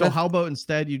 Okay, so how about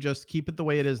instead you just keep it the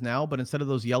way it is now, but instead of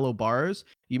those yellow bars,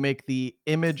 you make the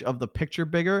image of the picture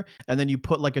bigger, and then you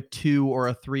put like a 2 or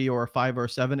a 3 or a 5 or a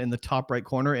 7 in the top right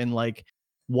corner in like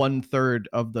 1/3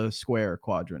 of the square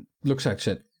quadrant. Looks like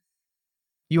shit.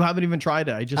 You haven't even tried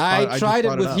it. I tried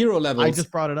it with hero levels. I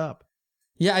just brought it up.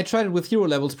 Yeah, I tried it with hero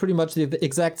levels. Pretty much the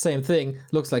exact same thing.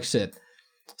 Looks like shit.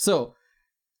 So,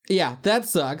 yeah, that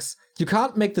sucks. You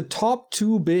can't make the top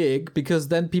too big because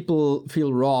then people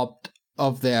feel robbed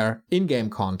of their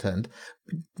in-game content.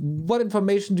 What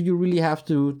information do you really have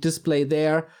to display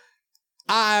there?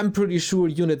 I'm pretty sure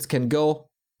units can go,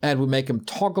 and we make them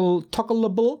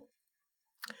toggleable.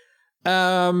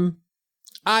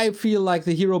 I feel like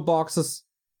the hero boxes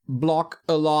block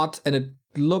a lot, and it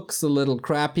looks a little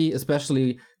crappy,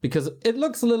 especially because it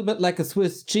looks a little bit like a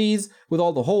Swiss cheese with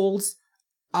all the holes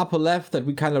upper left that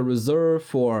we kind of reserve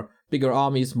for bigger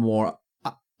armies, more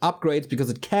upgrades, because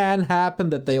it can happen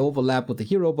that they overlap with the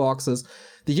hero boxes.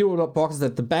 The hero boxes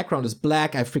that the background is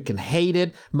black, I freaking hate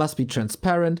it. Must be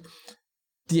transparent.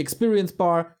 The experience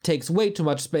bar takes way too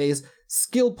much space.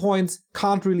 Skill points,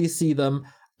 can't really see them.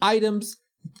 Items,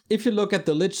 if you look at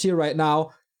the Lich here right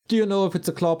now, do you know if it's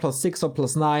a claw +6 or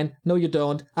 +9? No, you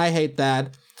don't. I hate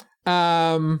that.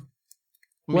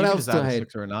 What else do I hate?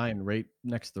 6 or a 9 right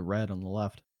next to the red on the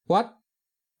left. What?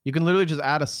 You can literally just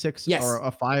add a 6 or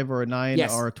a 5 or a 9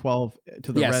 or a 12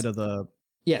 to the red of the...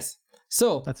 Yes.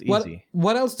 So, that's easy.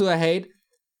 What else do I hate?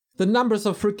 The numbers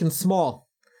are freaking small.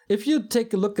 If you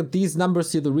take a look at these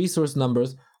numbers here, the resource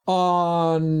numbers,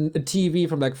 on a TV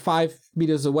from like 5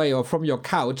 meters away or from your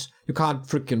couch, you can't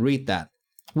freaking read that.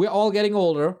 We're all getting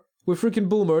older. We're freaking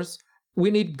boomers.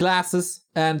 We need glasses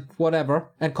and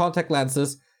whatever and contact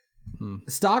lenses.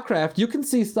 StarCraft, you can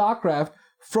see StarCraft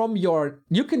from your.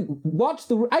 You can watch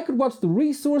the. I could watch the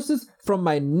resources from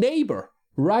my neighbor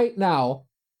right now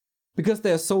because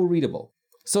they're so readable.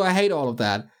 So I hate all of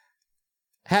that.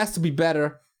 Has to be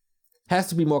better. Has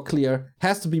to be more clear.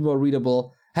 Has to be more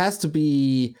readable. Has to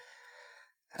be.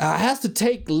 Has to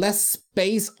take less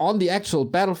space on the actual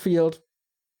battlefield.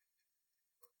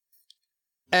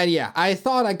 And yeah, I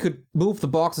thought I could move the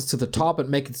boxes to the top and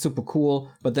make it super cool,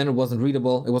 but then it wasn't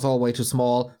readable. It was all way too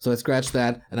small, so I scratched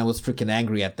that, and I was freaking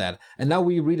angry at that. And now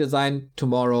we redesign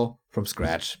tomorrow from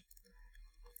scratch.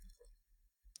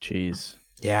 Jeez.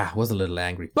 Yeah, I was a little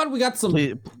angry. But we got some...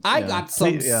 I got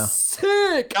some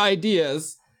sick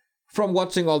ideas from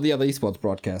watching all the other esports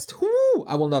broadcasts. Woo!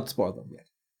 I will not spoil them yet.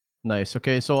 Nice.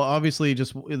 Okay, so obviously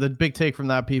just the big take from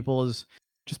that, people, is...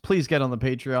 just please get on the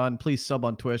Patreon. Please sub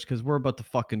on Twitch because we're about to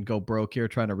fucking go broke here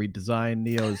trying to redesign.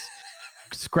 Neo's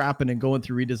scrapping and going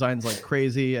through redesigns like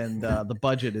crazy, and the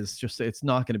budget is just, it's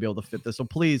not going to be able to fit this. So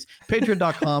please,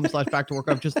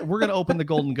 patreon.com/back-to-warcraft. We're going to open the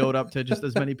golden goat up to just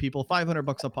as many people,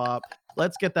 $500 a pop.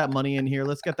 Let's get that money in here.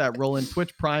 Let's get that rolling.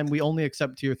 Twitch Prime, we only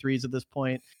accept tier 3s at this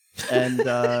point. And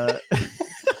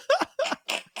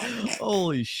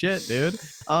holy shit, dude.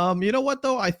 You know what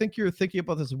though? I think you're thinking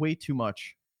about this way too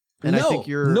much. And no, I think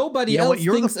nobody else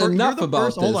thinks enough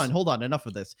about this. Hold on, enough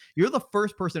of this. You're the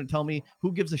first person to tell me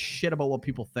who gives a shit about what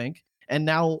people think, and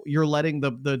now you're letting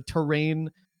the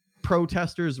terrain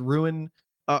protesters ruin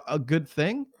a good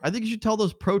thing. I think you should tell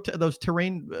those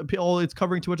terrain people it's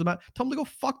covering too much of that. Tell them to go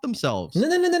fuck themselves. No.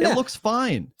 It looks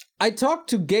fine. I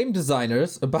talked to game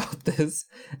designers about this,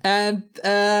 and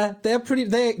they're pretty.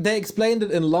 They explained it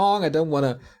in long. I don't want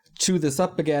to chew this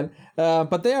up again,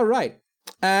 but they are right,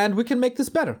 and we can make this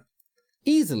better.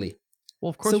 Easily.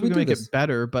 Well, of course we can make it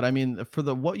better, but I mean, for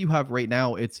what you have right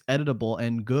now, it's editable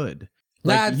and good.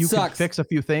 Like you could fix a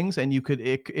few things, and you could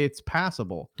it's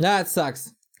passable. That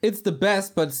sucks. It's the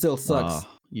best, but it still sucks.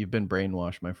 You've been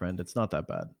brainwashed, my friend. It's not that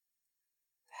bad.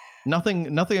 Nothing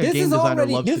a game designer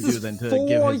loves to do than to give his input.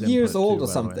 4 years old or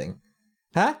something.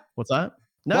 Huh? What's that?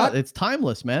 No, it's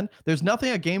timeless, man. There's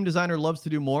nothing a game designer loves to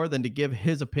do more than to give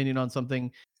his opinion on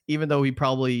something, even though he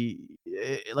probably,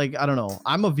 like, I don't know.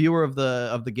 I'm a viewer of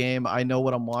the game. I know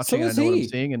what I'm watching. I know what I'm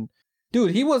seeing. And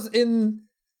dude, he was in.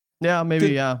 Yeah, maybe.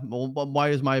 Yeah. Well, why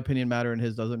does my opinion matter and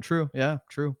his doesn't? True. Yeah,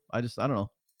 true. I don't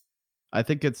know. I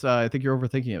think it's. I think you're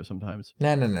overthinking it sometimes.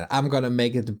 No. I'm gonna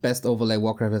make it the best overlay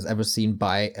Warcraft has ever seen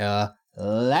by a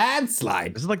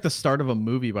landslide. This is like the start of a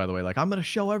movie, by the way. Like, I'm gonna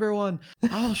show everyone.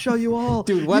 I'll show you all,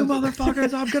 dude. You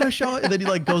motherfuckers! I'm gonna show it. And then he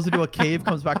like goes into a cave,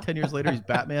 comes back 10 years later. He's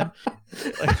Batman.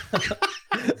 Like,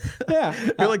 yeah,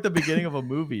 you're like the beginning of a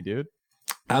movie, dude.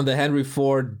 I'm the Henry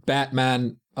Ford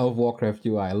Batman of Warcraft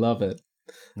UI. I love it.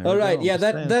 All right, yeah,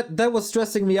 that was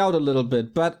stressing me out a little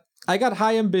bit, but I got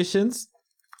high ambitions.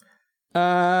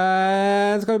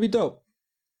 It's gonna be dope.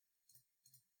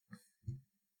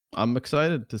 I'm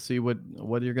excited to see what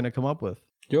you're gonna come up with.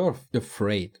 You're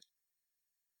afraid.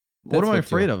 What am I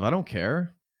afraid of? I don't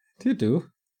care. You do.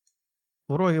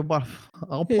 What do I about?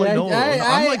 I'll play no.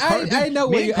 I'm like I know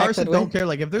me and Carson don't care.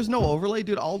 Like if there's no overlay,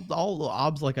 dude, I'll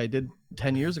obs like I did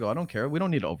 10 years ago. I don't care. We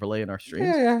don't need overlay in our streams.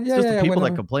 Yeah. It's just the people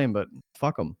that complain, but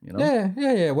fuck them. You know.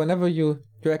 Yeah. Whenever you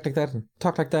act like that and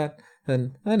talk like that,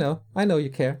 then I know you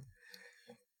care.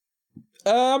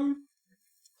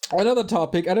 Another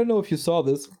topic. I don't know if you saw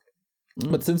this,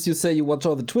 but since you say you watch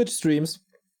all the Twitch streams,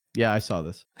 yeah, I saw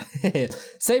this.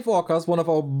 Safe Walkers, one of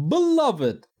our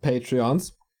beloved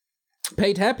Patreons,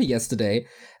 paid Happy yesterday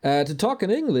to talk in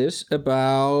English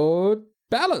about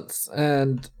balance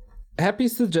and Happy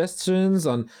suggestions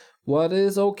on what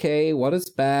is okay, what is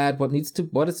bad, what is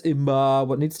imba,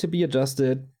 what needs to be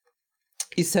adjusted,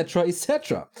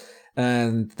 etc.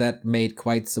 And that made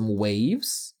quite some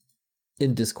waves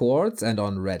in Discords and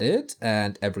on Reddit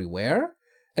and everywhere.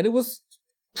 And it was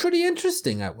pretty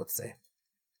interesting, I would say.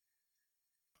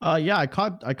 Yeah, I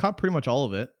caught pretty much all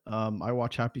of it. I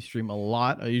watch Happy stream a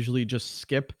lot. I usually just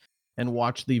skip and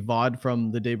watch the VOD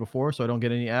from the day before so I don't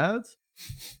get any ads.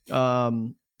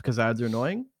 Because ads are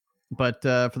annoying. But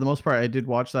for the most part, I did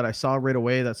watch that. I saw right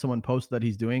away that someone posted that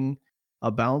he's doing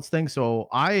a balance thing. So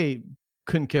I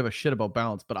couldn't give a shit about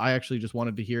balance, but I actually just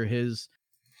wanted to hear his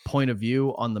point of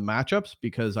view on the matchups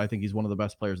because I think he's one of the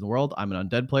best players in the world. I'm an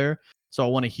undead player. So I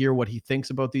want to hear what he thinks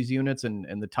about these units and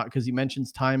the because he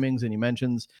mentions timings and he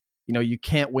mentions, you know, you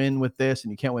can't win with this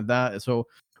and you can't win that. So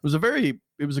it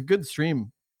was a good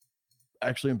stream.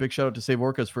 actually, and big shout out to Save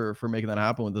Orcas for making that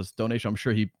happen with this donation. I'm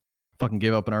sure he fucking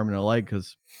gave up an arm and a leg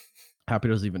because Happy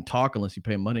doesn't even talk unless you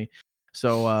pay him money.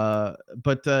 So,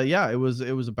 yeah, it was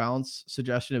a balanced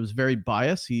suggestion. It was very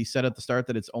biased. He said at the start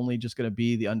that it's only just going to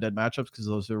be the undead matchups because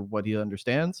those are what he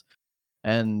understands,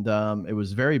 and it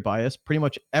was very biased. Pretty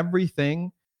much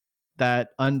everything that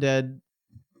undead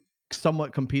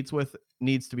somewhat competes with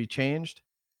needs to be changed.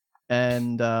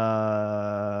 And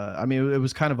I mean, it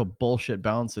was kind of a bullshit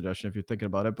balance suggestion if you're thinking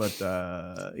about it,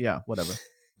 but yeah, whatever.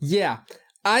 Yeah,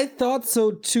 I thought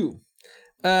so too.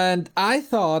 And I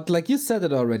thought, like you said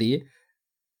it already,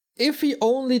 if he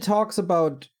only talks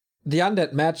about the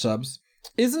undead matchups,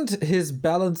 isn't his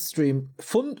balance stream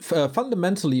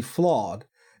fundamentally flawed?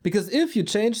 Because if you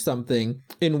change something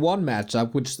in one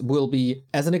matchup, which will be,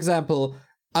 as an example,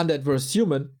 undead versus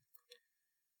human,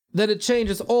 then it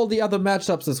changes all the other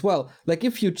matchups as well. Like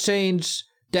if you change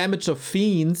damage of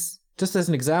fiends, just as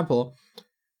an example,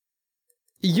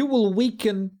 you will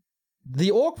weaken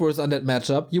the Orc versus undead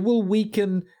matchup, you will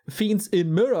weaken fiends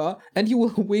in Mirror, and you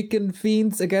will weaken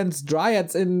fiends against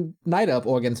Dryads in Night Elf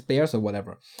or against bears or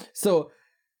whatever. So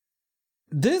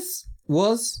this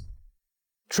was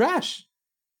trash.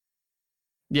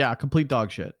 Yeah, complete dog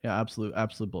shit. Yeah,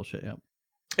 absolute bullshit. Yeah,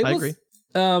 I agree.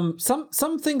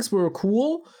 Some things were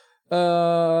cool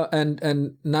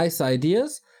and nice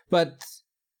ideas, but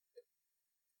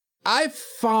I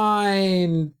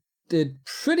find it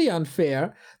pretty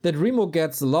unfair that Remo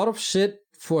gets a lot of shit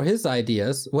for his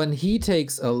ideas when he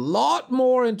takes a lot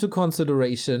more into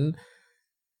consideration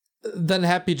than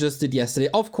Happy just did yesterday.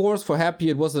 Of course, for Happy,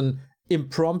 it was an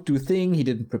impromptu thing. He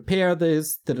didn't prepare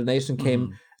this. The donation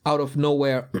came out of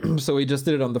nowhere, so he just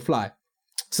did it on the fly.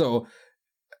 So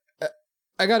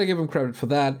I gotta give him credit for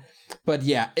that. But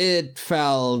yeah, it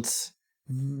felt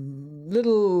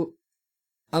little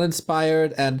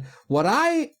uninspired, and what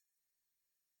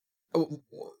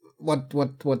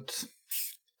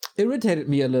irritated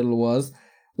me a little was,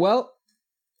 well,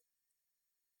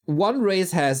 one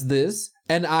race has this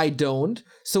and I don't,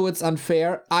 so it's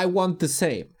unfair. I want the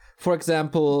same. For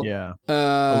example,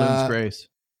 Elun's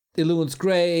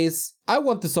Grace. I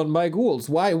want this on my ghouls.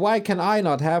 Why can I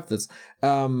not have this?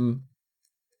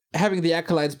 Having the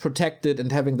Acolytes protected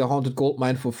and having the Haunted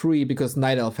Goldmine for free because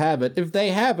Night Elf have it. If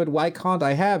they have it, why can't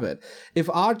I have it? If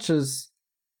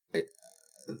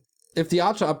the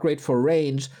Archer upgrade for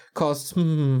range costs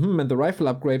and the Rifle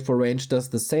upgrade for range does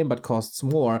the same but costs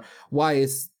more, why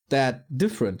is that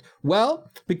different?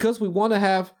 Well, because we want to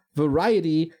have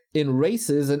variety in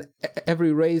races, and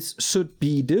every race should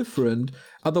be different.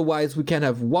 Otherwise, we can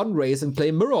have one race and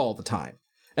play Mirror all the time.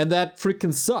 And that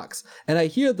freaking sucks. And I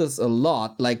hear this a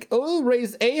lot, like, oh,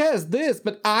 race A has this,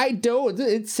 but I don't.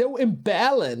 It's so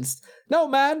imbalanced. No,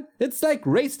 man, it's like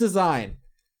race design.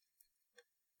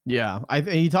 Yeah,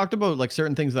 he talked about like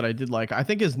certain things that I did like. I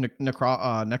think his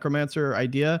Necromancer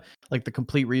idea, like the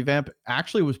complete revamp,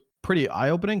 actually was pretty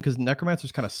eye-opening because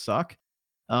Necromancers kind of suck.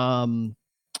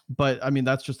 But I mean,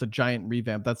 that's just a giant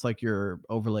revamp. That's like your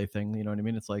overlay thing. You know what I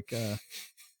mean? It's like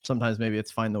sometimes maybe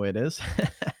it's fine the way it is.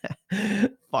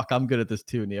 Fuck, I'm good at this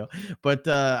too, Neo. But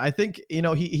I think, you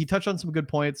know, he touched on some good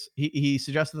points. He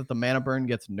suggested that the mana burn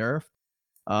gets nerfed.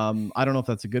 I don't know if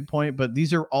that's a good point, but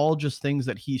these are all just things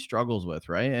that he struggles with,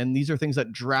 right? And these are things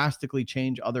that drastically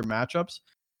change other matchups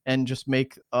and just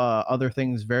make other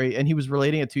things very. And he was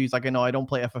relating it to, he's like, I know I don't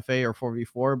play FFA or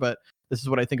 4v4, but this is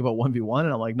what I think about 1v1.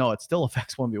 And I'm like, no, it still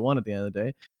affects 1v1 at the end of the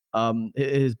day.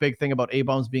 His big thing about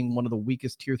A-bombs being one of the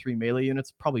weakest tier 3 melee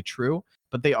units, probably true,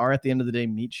 but they are at the end of the day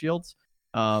meat shields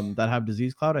that have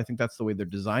disease cloud. I think that's the way they're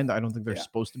designed. I don't think they're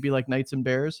supposed to be like knights and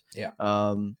bears.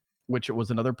 Which it was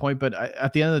another point. But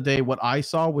at the end of the day, what I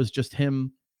saw was just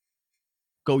him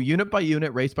go unit by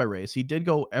unit, race by race. He did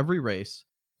go every race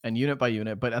and unit by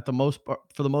unit, but for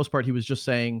the most part, he was just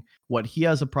saying what he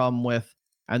has a problem with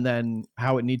and then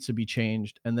how it needs to be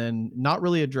changed, and then not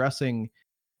really addressing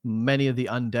many of the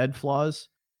undead flaws.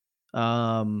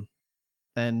 I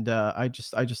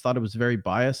just thought it was very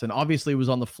biased, and obviously it was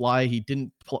on the fly. He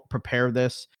didn't prepare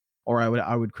this, or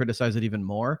I would criticize it even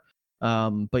more.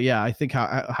 But yeah, I think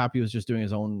Happy was just doing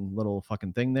his own little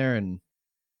fucking thing there, and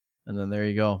then there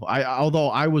you go. Although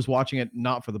I was watching it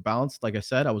not for the balance, like I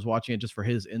said, I was watching it just for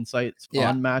his insights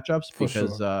on matchups,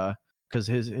 because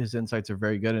his insights are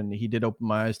very good, and he did open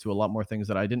my eyes to a lot more things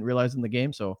that I didn't realize in the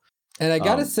game. So, and I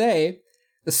gotta say,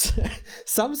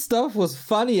 some stuff was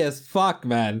funny as fuck,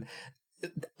 man.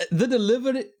 The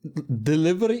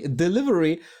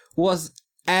delivery was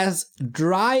as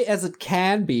dry as it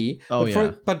can be. Oh,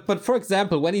 but for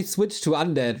example, when he switched to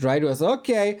undead, right, it was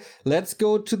okay, let's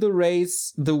go to the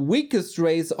race, the weakest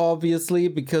race, obviously,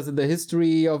 because in the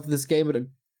history of this game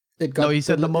it got... No, he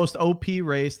said the most OP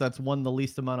race that's won the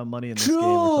least amount of money in this True, game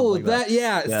or something like that.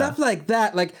 Yeah, stuff like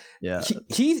that. Like, yeah,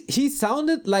 he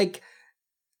sounded like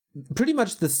pretty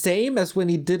much the same as when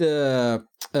he did a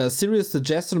serious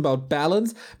suggestion about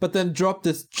balance, but then dropped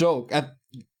this joke at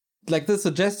like the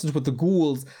suggestions with the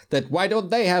ghouls that why don't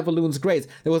they have Elun's Grace?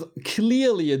 There was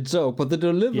clearly a joke, but the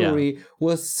delivery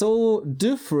was so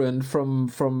different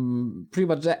from pretty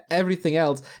much everything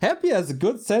else. Happy has a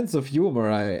good sense of humor,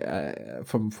 I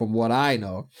from what I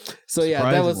know. So yeah,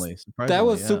 that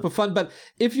was super fun. But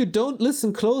if you don't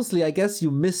listen closely, I guess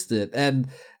you missed it. And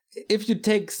if you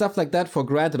take stuff like that for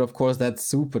granted, of course, that's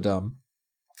super dumb.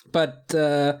 But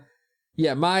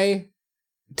yeah, my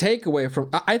takeaway from,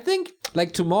 I think,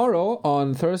 like tomorrow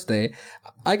on Thursday,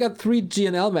 I got 3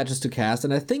 GNL matches to cast,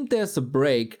 and I think there's a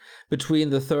break between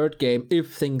the third game,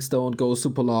 if things don't go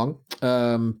super long,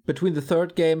 between the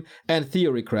third game and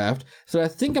Theorycraft. So I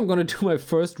think I'm gonna do my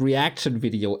first reaction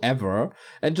video ever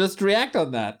and just react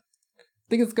on that. I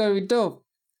think it's gonna be dope.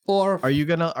 Or are you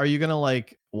gonna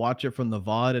like watch it from the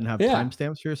VOD and have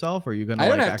timestamps for yourself, or are you gonna I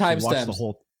don't like have actually watch timestamps. the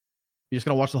whole? You're just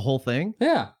gonna watch the whole thing?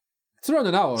 Yeah, it's around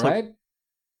an hour, right?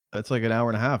 It's like an hour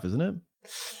and a half, isn't it?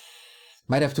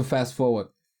 Might have to fast forward.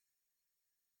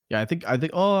 Yeah, I think.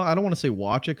 Oh, I don't want to say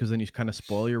watch it because then you kind of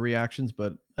spoil your reactions.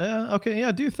 But okay,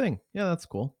 yeah, do your thing. Yeah, that's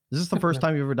cool. Is this the first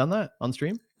time you've ever done that on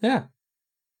stream? Yeah.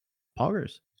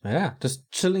 Poggers. Yeah,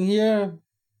 just chilling here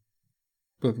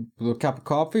with a cup of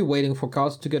coffee, waiting for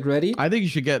Carlos to get ready. I think you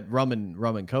should get rum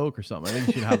and Coke or something. I think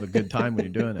you should have a good time when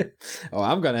you're doing it. Oh,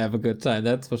 I'm gonna have a good time,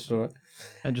 that's for sure.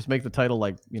 And just make the title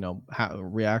like, you know,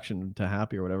 reaction to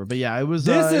Happy or whatever. But yeah, it was.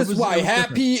 This is why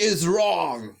Happy is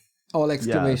wrong! All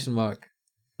exclamation mark.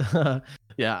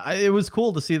 Yeah, it was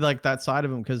cool to see like that side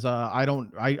of him because I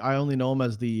only know him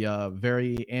as the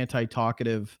very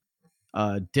anti-talkative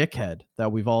dickhead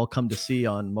that we've all come to see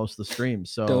on most of the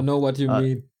streams. So don't know what you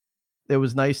mean. It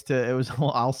was nice to. It was.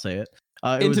 Well, I'll say it.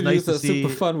 It Interviews was nice to are see,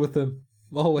 super fun with him.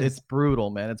 Always. It's brutal,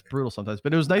 man. It's brutal sometimes,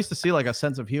 but it was nice to see like a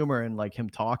sense of humor and like him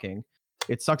talking.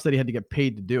 It sucks that he had to get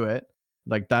paid to do it.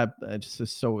 Like that, it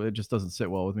just doesn't sit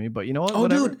well with me. But you know what? Oh,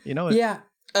 whatever. dude. You know. Yeah.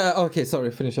 Okay. Sorry.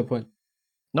 Finish your point.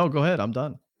 No, go ahead. I'm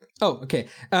done. Oh, okay.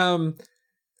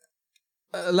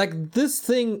 Like this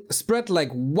thing spread like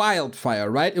wildfire,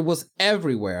 right? It was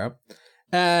everywhere,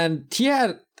 and he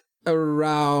had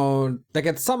around, like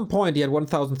at some point he had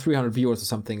 1,300 viewers or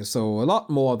something, so a lot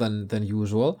more than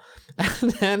usual.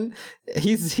 And then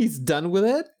he's done with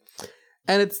it,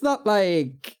 and it's not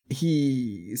like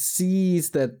he sees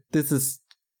that this is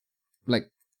like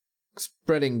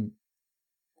spreading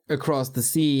across the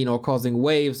scene or causing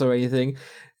waves or anything.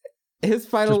 His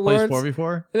final words,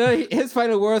 4v4? His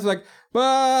final words like,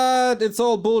 but it's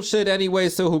all bullshit anyway,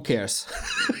 so who cares?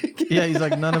 Yeah, he's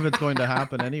like, none of it's going to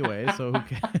happen anyway, so who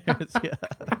cares?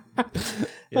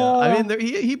 Yeah. I mean,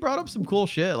 he brought up some cool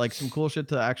shit, like some cool shit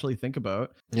to actually think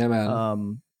about. Yeah,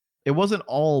 man. It wasn't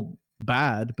all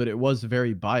bad, but it was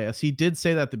very biased. He did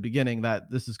say that at the beginning that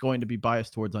this is going to be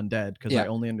biased towards undead because I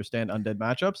only understand undead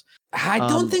matchups. I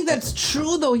don't think that's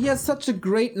true though. He has such a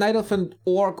great Night Elf and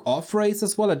Orc off race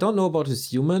as well. I don't know about his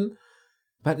human,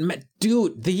 but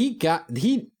dude,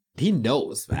 he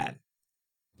knows, man.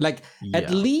 Like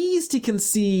at least he can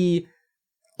see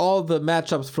all the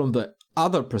matchups from the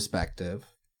other perspective,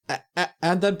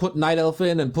 and then put Night Elf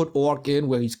in and put Orc in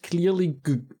where he's clearly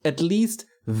good, at least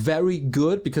very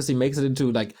good, because he makes it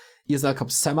into like ESL Cup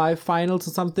semifinals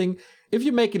or something. If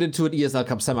you make it into an ESL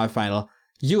Cup semifinal,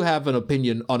 you have an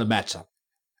opinion on a matchup.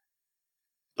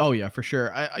 Oh yeah, for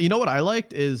sure. You know what I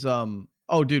liked is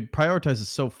oh dude, Prioritize is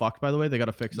so fucked, by the way. They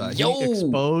gotta fix that. He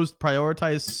exposed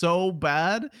Prioritize so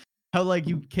bad. How like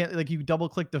you can't, like you double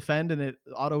click defend and it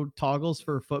auto toggles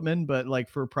for Footman, but like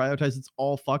for Prioritize it's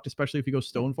all fucked, especially if you go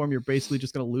stone form. You're basically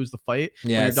just gonna lose the fight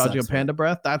when you're dodging a panda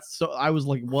breath. That's so, I was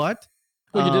like, what?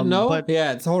 Oh, you didn't know? But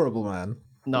yeah, it's horrible, man.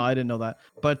 No, I didn't know that,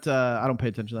 but I don't pay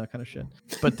attention to that kind of shit.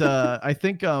 But I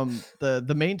think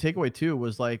the main takeaway too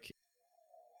was like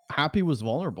Happy was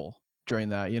vulnerable during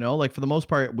that, you know, like for the most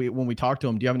part, when we talked to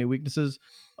him, do you have any weaknesses?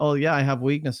 Oh yeah, I have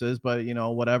weaknesses, but you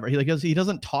know, whatever. He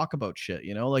doesn't talk about shit,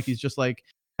 you know, like he's just like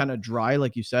kind of dry,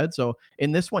 like you said. So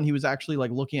in this one, he was actually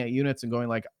like looking at units and going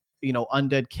like, you know,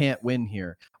 undead can't win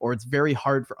here, or it's very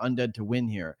hard for undead to win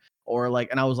here, or like,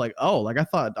 and I was like, oh, like I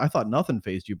thought nothing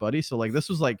phased you, buddy. So like this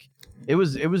was like, it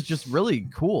was just really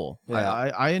cool.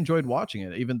 Yeah. I enjoyed watching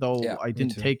it, even though I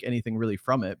didn't take anything really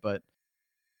from it, but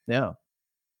yeah.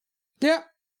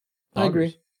 I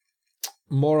agree.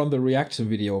 more on the reaction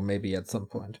video maybe at some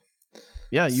point.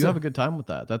 Yeah, you So- have a good time with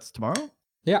that. That's tomorrow?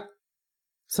 Yeah.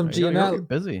 Some You're GNL.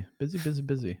 busy.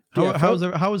 Yeah,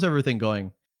 How is everything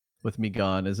going with me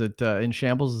gone? Is it in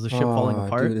shambles? Is the ship falling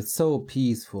apart? Dude, it's so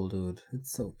peaceful, dude.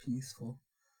 It's so peaceful.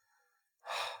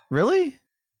 Really?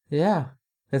 Yeah.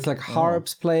 It's like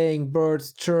harps playing,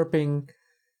 birds chirping.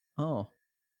 Oh.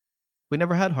 We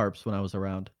never had harps when I was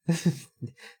around.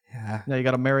 Yeah. Now you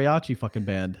got a mariachi fucking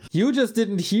band. You just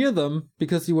didn't hear them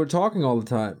because you were talking all the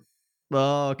time.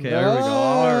 Oh, okay, there we go.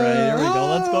 All right, here we go.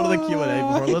 Let's go to the Q&A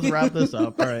before. Let's wrap this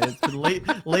up. All right, it's been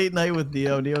late night with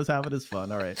Neo. Neo's having his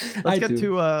fun. All right, let's get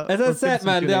to. As I said,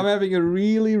 man, I'm having a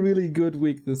really, really good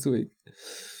week this week.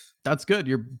 That's good.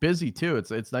 You're busy too.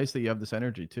 It's nice that you have this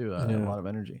energy too. A lot of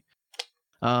energy.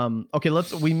 Okay,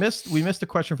 we missed a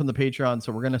question from the Patreon,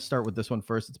 so we're gonna start with this one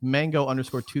first. It's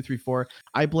Mango_234.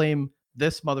 I blame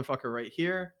this motherfucker right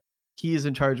here. He is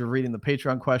in charge of reading the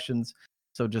Patreon questions.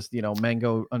 So just,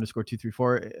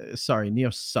 Mango_234. Sorry,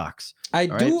 Neo sucks. I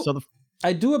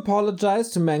do apologize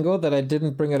to Mango that I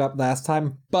didn't bring it up last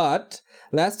time, but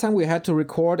last time we had to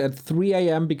record at 3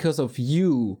 a.m. because of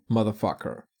you,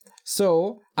 motherfucker.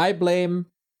 So I blame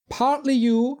partly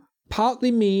you,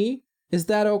 partly me. Is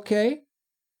that okay?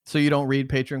 So you don't read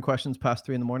Patreon questions past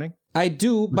 3 a.m? I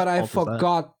do, but I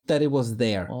forgot that it was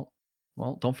there.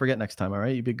 Well, don't forget next time, all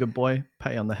right? You be a good boy.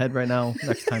 Pat you on the head right now.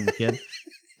 Next time, kid.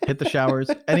 Hit the showers.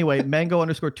 Anyway,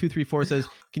 Mango_234 says,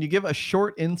 can you give a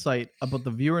short insight about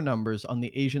the viewer numbers on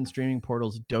the Asian streaming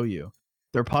portals Douyu?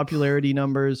 Their popularity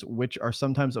numbers, which are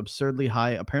sometimes absurdly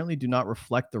high, apparently do not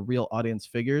reflect the real audience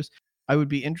figures. I would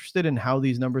be interested in how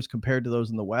these numbers compare to those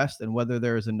in the West and whether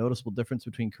there is a noticeable difference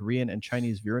between Korean and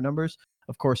Chinese viewer numbers,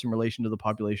 of course, in relation to the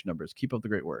population numbers. Keep up the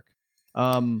great work.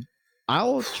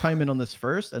 I'll chime in on this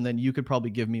first, and then you could probably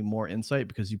give me more insight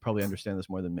because you probably understand this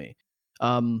more than me.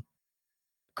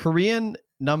 Korean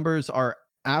numbers are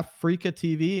Africa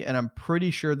TV, and I'm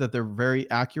pretty sure that they're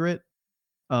very accurate.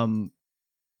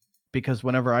 Because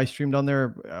whenever I streamed on there,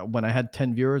 when I had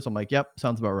 10 viewers, I'm like, yep,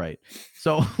 sounds about right.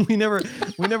 So we never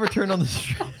turned on the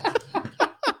stream.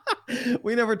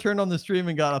 We never turned on the stream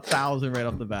and got 1,000 right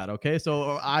off the bat. Okay,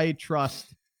 so I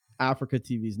trust Africa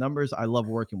TV's numbers. I love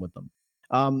working with them.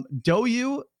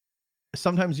 Douyu,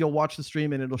 sometimes you'll watch the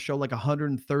stream and it'll show like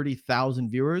 130,000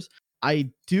 viewers.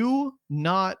 I do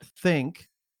not think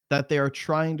that they are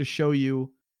trying to show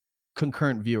you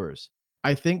concurrent viewers.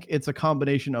 I think it's a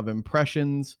combination of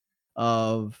impressions,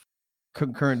 of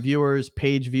concurrent viewers,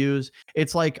 page views.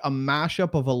 It's like a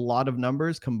mashup of a lot of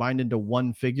numbers combined into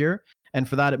one figure. And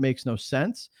for that, it makes no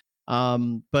sense.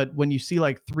 But when you see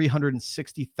like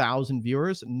 360,000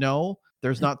 viewers, no,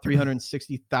 there's not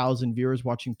 360,000 viewers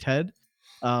watching TED.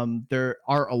 There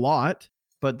are a lot,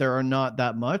 but there are not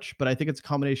that much. But I think it's a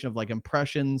combination of like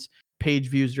impressions, page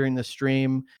views during the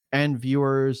stream, and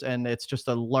viewers, and it's just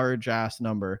a large ass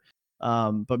number.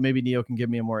 But maybe Neo can give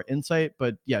me a more insight.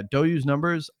 But yeah, Douyu's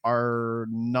numbers are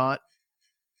not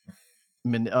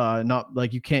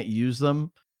like, you can't use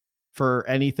them for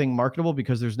anything marketable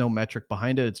because there's no metric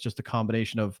behind it. It's just a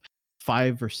combination of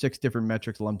 5 or 6 different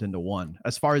metrics lumped into one,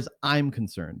 as far as I'm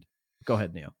concerned. Go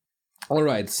ahead, Neo. All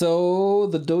right, so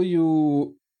the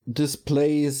Douyu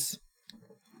displays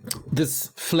this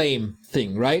flame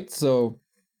thing, right? So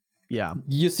yeah,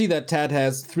 you see that Tad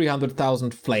has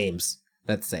 300,000 flames,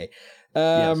 let's say.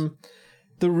 Yes.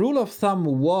 The rule of thumb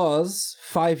was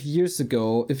 5 years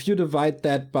ago, if you divide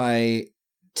that by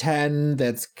 10,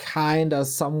 that's kind of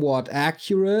somewhat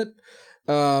accurate.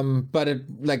 But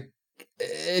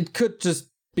it could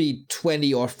just be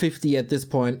 20 or 50 at this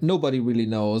point. Nobody really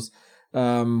knows.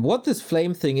 What this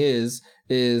flame thing is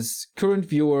current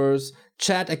viewers,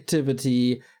 chat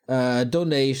activity,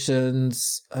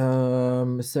 donations.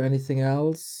 Is there anything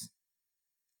else?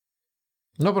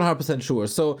 Not 100% sure.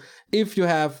 So if you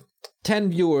have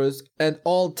 10 viewers and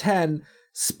all 10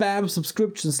 spam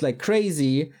subscriptions like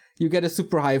crazy, you get a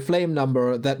super high flame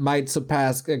number that might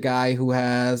surpass a guy who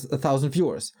has 1,000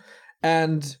 viewers.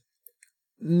 And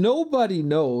nobody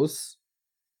knows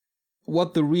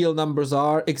what the real numbers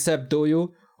are except Douyu,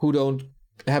 who don't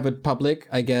have it public.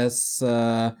 I guess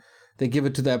they give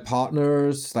it to their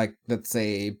partners, like, let's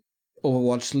say,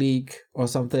 Overwatch League or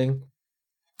something.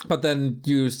 But then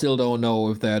you still don't know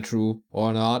if they're true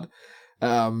or not.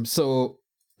 So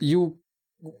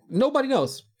nobody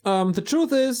knows. The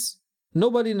truth is,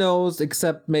 nobody knows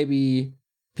except maybe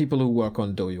people who work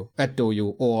on at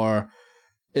Douyu, or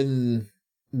in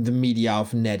the media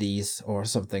of Netties or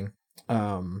something.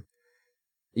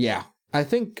 Yeah, I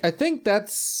think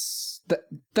that's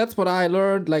what I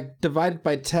learned. Like, divided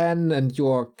by 10 and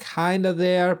you're kind of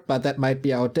there, but that might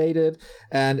be outdated.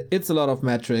 And it's a lot of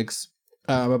metrics.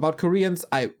 About Koreans,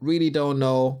 I really don't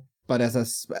know. But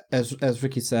as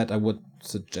Ricky said, I would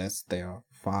suggest they are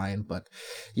fine. But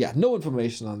yeah, no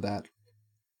information on that.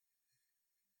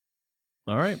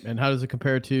 All right. And how does it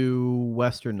compare to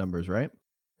Western numbers, right?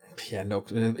 Yeah, no.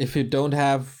 If you don't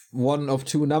have one of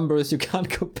two numbers, you can't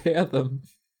compare them.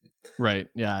 Right.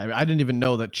 Yeah. I didn't even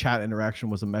know that chat interaction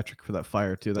was a metric for that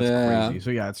fire too. That's crazy.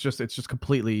 So yeah, it's just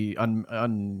completely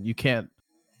you can't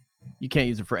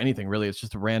use it for anything really. It's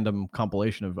just a random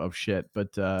compilation of shit.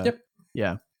 But Yep.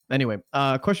 Yeah. Anyway,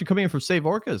 question coming in from Save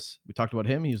Orcas. We talked about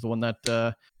him. He's the one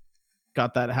that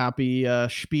got that happy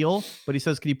spiel. But he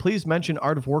says, can you please mention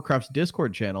Art of Warcraft's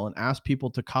Discord channel and ask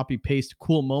people to copy paste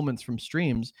cool moments from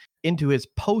streams into his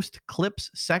post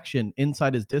clips section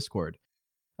inside his Discord?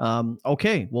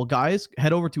 Okay, well, guys,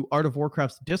 head over to Art of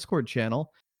Warcraft's Discord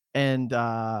channel and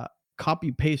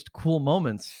copy paste cool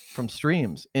moments from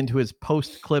streams into his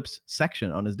post clips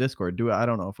section on his Discord. I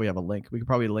don't know if we have a link.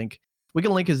 We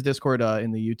can link his Discord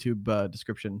in the YouTube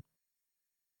description.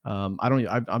 I'm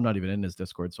not even in his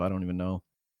Discord, so I don't even know.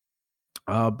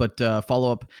 But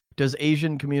follow up: does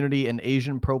Asian community and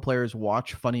Asian pro players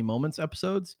watch Funny Moments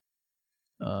episodes?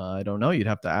 I don't know. You'd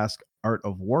have to ask Art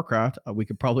of Warcraft. We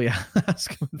could probably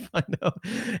ask him and find out.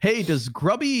 Hey, does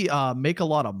Grubby make a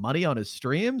lot of money on his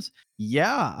streams?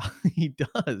 Yeah, he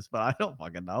does, but I don't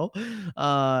fucking know.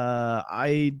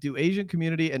 I do Asian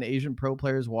community and Asian pro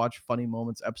players watch Funny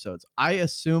Moments episodes. I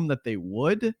assume that they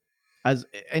would, as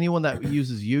anyone that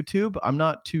uses YouTube. I'm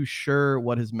not too sure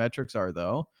what his metrics are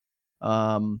though.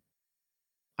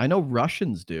 I know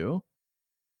Russians do.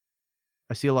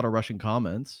 I see a lot of Russian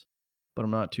comments, but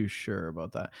I'm not too sure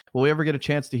about that. Will we ever get a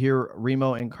chance to hear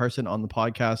Remo and Carson on the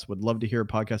podcast? Would love to hear a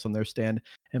podcast on their stand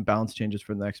and balance changes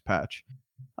for the next patch.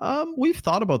 We've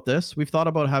thought about this. We've thought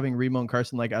about having Remo and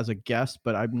Carson like as a guest,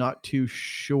 but I'm not too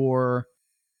sure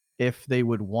if they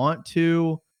would want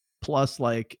to. Plus,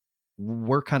 like,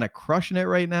 we're kind of crushing it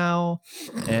right now,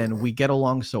 and we get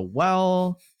along so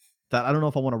well that I don't know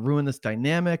if I want to ruin this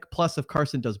dynamic. Plus, if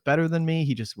Carson does better than me,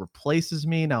 he just replaces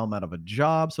me. Now I'm out of a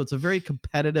job. So it's a very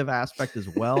competitive aspect as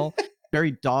well.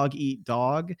 Very dog eat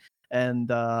dog.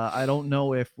 And I don't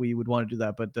know if we would want to do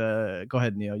that. But go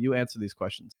ahead, Neo. You answer these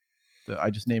questions. I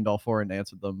just named all four and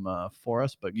answered them for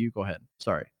us. But you go ahead.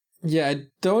 Sorry. Yeah, I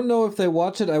don't know if they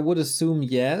watch it. I would assume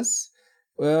yes.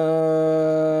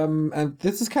 And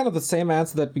this is kind of the same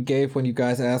answer that we gave when you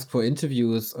guys asked for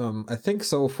interviews. I think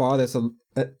so far there's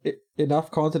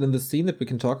enough content in the scene that we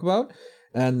can talk about,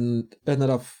 and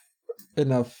enough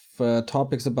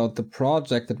topics about the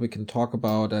project that we can talk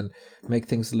about and make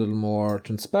things a little more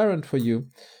transparent for you.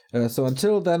 So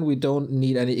until then, we don't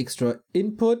need any extra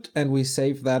input, and we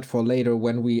save that for later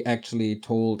when we actually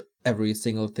told every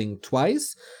single thing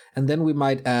twice, and then we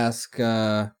might ask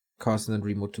Carson and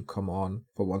Remo to come on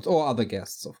for once, or other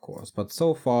guests, of course. But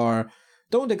so far,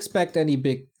 don't expect any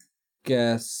big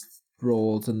guest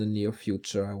roles in the near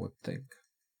future, I would think.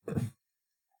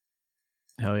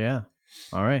 Hell yeah.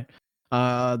 All right.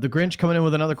 The Grinch coming in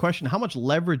with another question. How much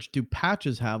leverage do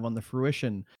patches have on the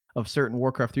fruition of certain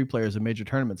Warcraft 3 players in major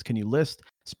tournaments? Can you list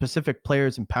specific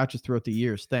players and patches throughout the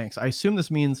years? Thanks. I assume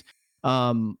this means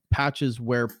patches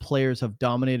where players have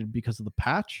dominated because of the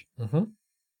patch. Mm-hmm.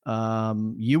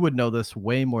 You would know this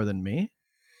way more than me.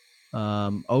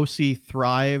 OC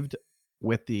thrived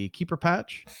with the keeper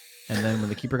patch, and then when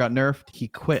the keeper got nerfed, he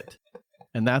quit.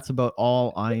 And that's about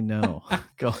all I know.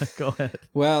 Go ahead.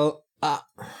 Well, I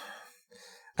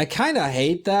kind of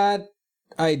hate that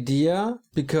idea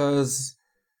because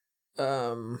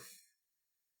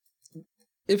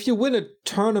if you win a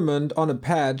tournament on a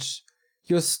patch,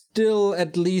 you're still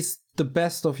at least the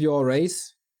best of your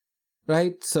race,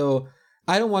 right? So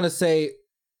I don't want to say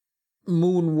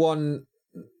Moon won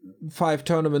 5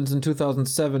 tournaments in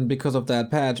 2007 because of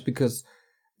that patch, because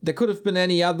there could have been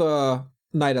any other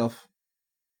Night Elf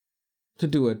to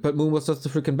do it, but Moon was just the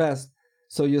freaking best.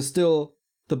 So you're still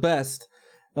the best.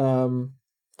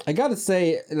 I gotta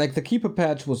say, like, the Keeper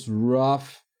patch was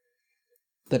rough.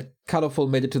 That Colorful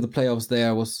made it to the playoffs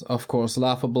there was, of course,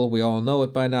 laughable. We all know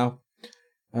it by now.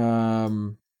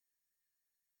 But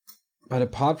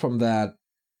apart from that,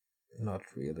 not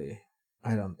really.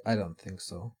 I don't think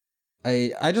so.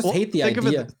 I just hate the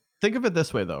idea. Think of it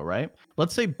this way, though, right?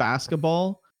 Let's say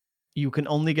basketball, you can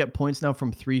only get points now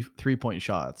from 3-point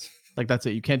shots. Like, that's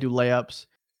it. You can't do layups,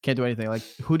 can't do anything. Like,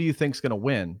 who do you think's gonna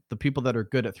win? The people that are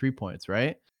good at 3 points,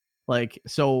 right? Like,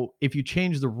 so if you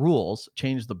change the rules,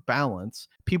 change the balance,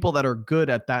 people that are good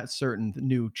at that certain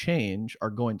new change are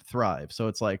going to thrive. So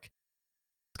it's like,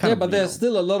 but there's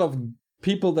still a lot of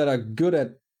people that are good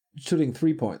at shooting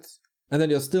 3 points, and then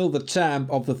you're still the champ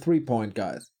of the 3-point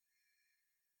guys.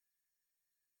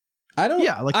 I don't.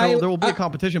 Yeah, like there will be a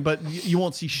competition, but you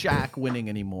won't see Shaq winning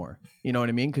anymore. You know what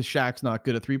I mean? Because Shaq's not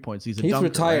good at 3-points. He's dunker,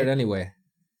 retired right? anyway.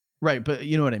 Right, but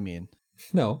you know what I mean.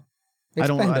 No, I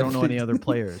don't know any other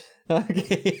players.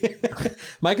 Okay,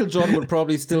 Michael Jordan would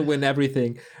probably still win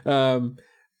everything.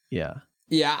 Yeah,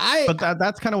 but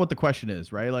that's kind of what the question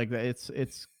is, right? Like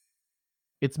it's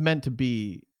meant to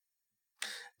be.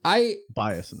 I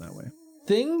bias in that way.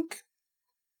 Think,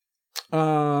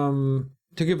 to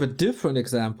give a different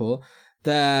example,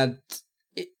 that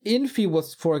Infi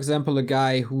was, for example, a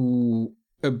guy who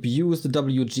abused the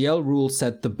WGL rule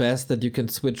set the best that you can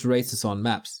switch races on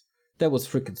maps. That was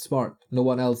freaking smart. No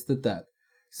one else did that.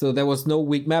 So there was no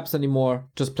weak maps anymore,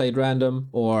 just played random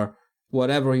or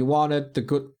whatever he wanted, the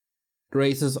good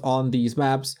races on these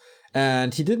maps.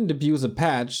 And he didn't abuse a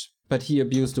patch, but he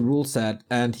abused the rule set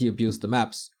and he abused the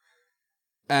maps.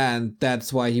 And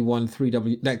that's why he won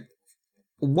 3W. Like,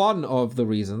 one of the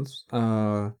reasons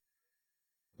why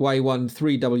he won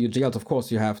 3 WGLs, of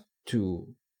course, you have to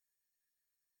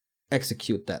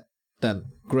execute that. Then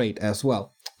great as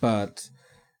well. But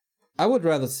I would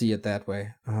rather see it that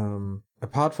way.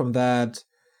 Apart from that,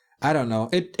 I don't know.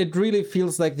 It really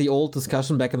feels like the old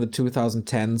discussion back in the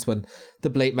 2010s when the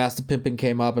Blade Master pimping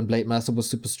came up and Blade Master was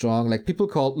super strong. Like, people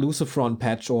called Lucifron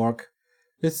patch orc.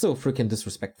 It's so freaking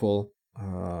disrespectful.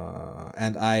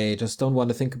 And I just don't want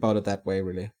to think about it that way,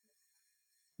 really.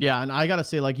 Yeah, and I gotta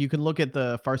say, like, you can look at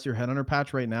the Farseer Headhunter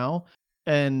patch right now,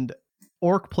 and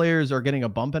orc players are getting a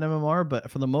bump in MMR, but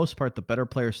for the most part, the better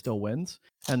player still wins.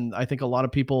 And I think a lot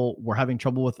of people were having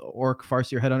trouble with orc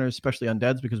Farseer Headhunters, especially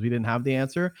undeads, because we didn't have the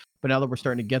answer. But now that we're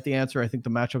starting to get the answer, I think the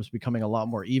matchup's becoming a lot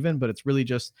more even. But it's really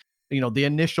just, the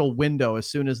initial window. As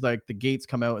soon as like the gates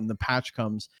come out and the patch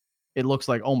comes, it looks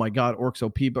like, oh my god, orcs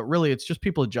OP. But really, it's just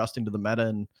people adjusting to the meta,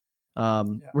 and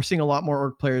we're seeing a lot more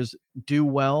orc players do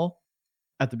well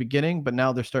at the beginning, but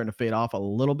now they're starting to fade off a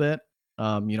little bit.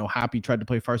 Happy tried to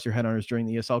play Farseer Headhunters during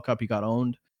the ESL Cup. He got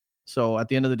owned. So at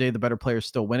the end of the day, the better player is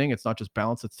still winning. It's not just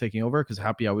Balance that's taking over, because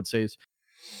Happy, I would say,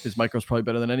 his micro's probably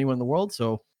better than anyone in the world.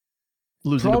 So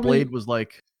losing to Blade was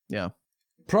like, yeah.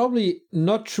 Probably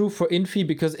not true for Infi,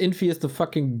 because Infi is the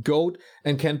fucking GOAT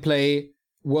and can play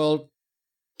world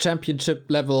championship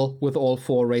level with all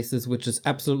 4 races, which is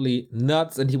absolutely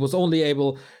nuts. And he was only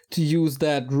able to use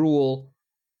that rule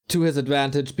to his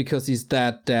advantage because he's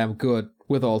that damn good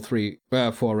with all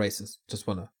 4 races. Just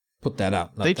want to put that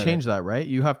out. They changed that, right?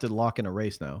 You have to lock in a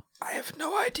race now. I have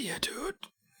no idea, dude.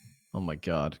 Oh my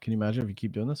god. Can you imagine if you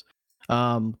keep doing this?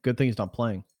 Good thing he's not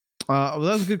playing. Well,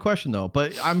 that was a good question, though.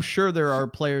 But I'm sure there are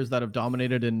players that have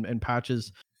dominated in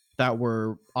patches that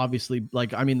were obviously,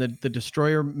 like, I mean, the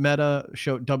Destroyer meta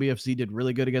showed WFZ did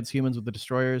really good against humans with the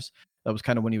Destroyers. That was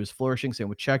kind of when he was flourishing. Same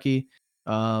with Checky.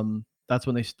 That's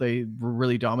when they were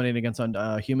really dominating against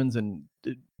humans and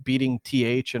beating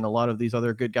TH and a lot of these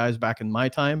other good guys back in my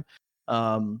time.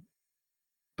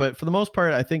 But for the most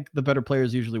part, I think the better player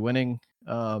is usually winning,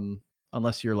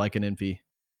 unless you're like an Infi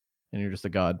and you're just a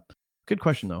god. Good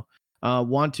question, though.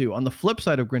 On the flip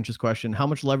side of Grinch's question, how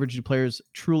much leverage do players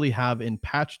truly have in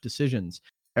patch decisions?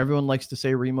 Everyone likes to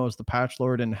say Remo is the patch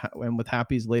lord, and with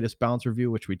Happy's latest balance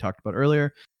review, which we talked about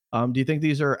earlier, do you think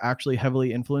these are actually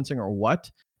heavily influencing, or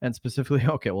what? And specifically,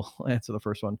 okay, well, I'll answer the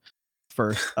first one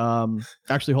first.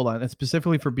 Actually, hold on. And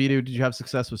specifically for Bidu, did you have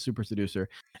success with Super Seducer?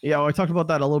 Yeah, I talked about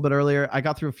that a little bit earlier. I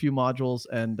got through a few modules,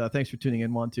 and thanks for tuning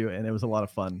in, Wantu, and it was a lot of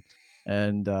fun.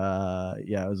 And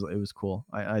yeah, it was cool.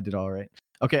 I did all right.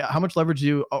 Okay, how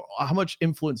much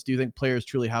influence do you think players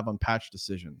truly have on patch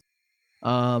decisions?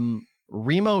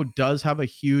 Remo does have a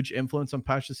huge influence on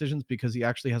patch decisions because he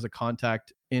actually has a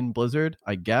contact in Blizzard,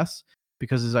 I guess,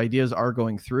 because his ideas are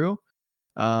going through.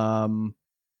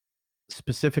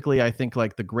 Specifically, I think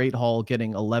like the Great Hall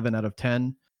getting 11 out of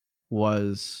 10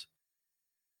 was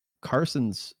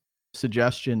Carson's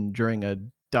suggestion during a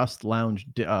Dust Lounge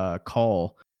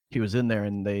call. He was in there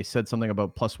and they said something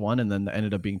about +1, and then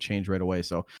ended up being changed right away.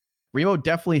 So Remo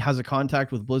definitely has a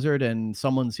contact with Blizzard, and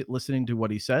someone's listening to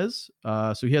what he says.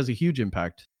 So he has a huge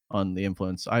impact on the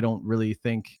influence. I don't really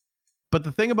think, but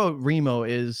the thing about Remo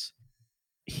is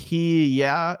he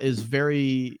is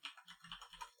very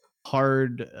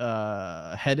hard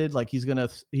headed. Like he's gonna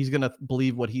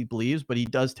believe what he believes, but he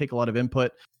does take a lot of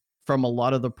input from a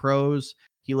lot of the pros.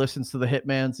 He listens to the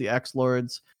Hitmans, the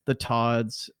X-Lords, the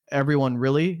Todds, everyone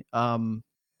really. And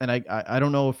I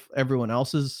don't know if everyone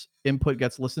else's input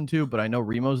gets listened to, but I know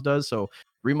Remo's does. So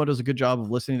Remo does a good job of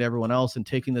listening to everyone else and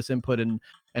taking this input and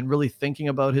really thinking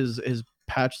about his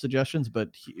patch suggestions. But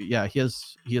he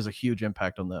has a huge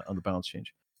impact on the balance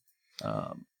change.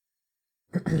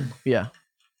 Yeah.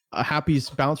 A Happy's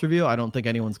balance review, I don't think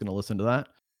anyone's going to listen to that.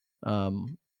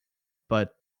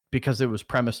 but because it was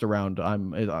premised around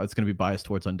it's going to be biased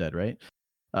towards undead, right?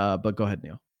 But go ahead,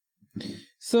 Neil.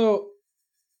 So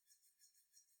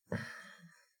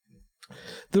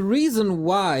the reason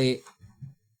why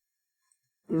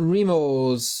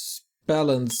Remo's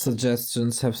balance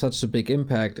suggestions have such a big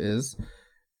impact is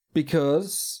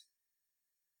because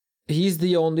he's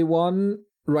the only one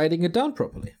writing it down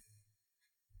properly.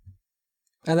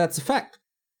 And that's a fact.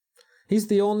 He's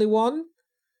the only one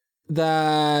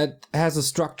that has a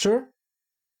structure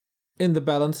in the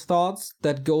balanced thoughts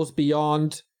that goes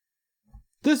beyond,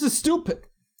 this is stupid,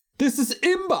 this is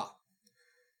imba.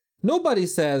 Nobody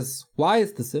says, why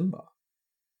is this imba?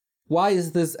 Why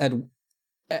is this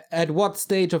at what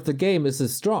stage of the game is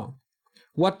this strong?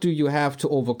 What do you have to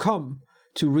overcome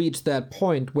to reach that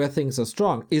point where things are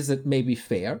strong? Is it maybe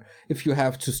fair if you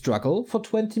have to struggle for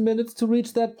 20 minutes to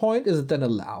reach that point? Is it then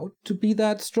allowed to be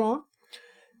that strong?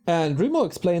 And Remo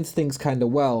explains things kind of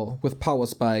well with power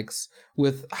spikes,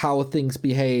 with how things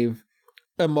behave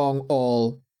among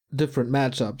all different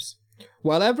matchups.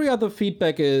 While every other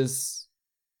feedback is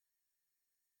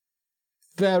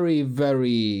very,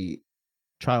 very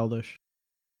childish.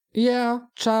 Yeah,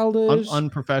 childish.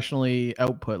 Unprofessionally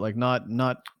output, like not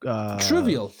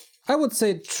trivial. I would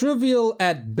say trivial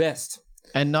at best.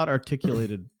 And not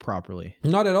articulated properly.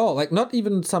 Not at all. Like not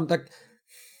even some like.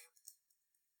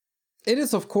 It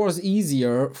is of course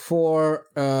easier for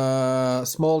a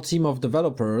small team of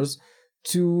developers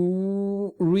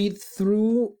to read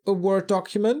through a Word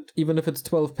document, even if it's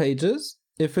 12 pages,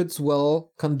 if it's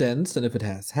well condensed and if it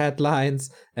has headlines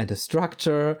and a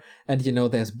structure and, you know,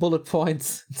 there's bullet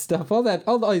points and stuff, all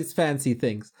these fancy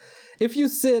things. If you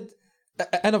sit,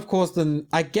 and of course then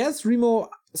I guess Remo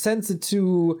sends it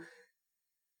to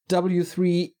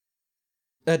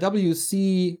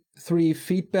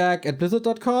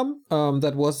WC3feedback@blizzard.com.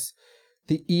 That was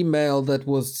the email that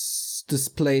was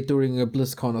displayed during a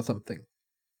BlizzCon or something.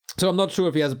 So I'm not sure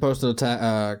if he has a personal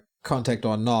contact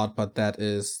or not, but that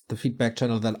is the feedback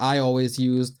channel that I always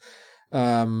used,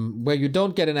 where you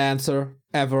don't get an answer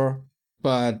ever,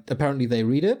 but apparently they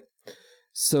read it.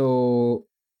 So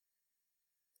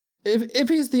if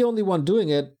he's the only one doing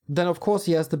it, then of course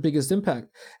he has the biggest impact.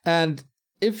 And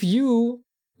if you,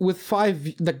 with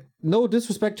 5, like, no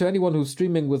disrespect to anyone who's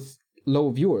streaming with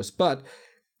low viewers, but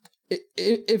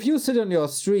if you sit on your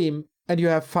stream and you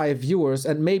have 5 viewers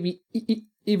and maybe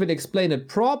even explain it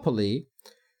properly,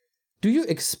 do you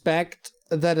expect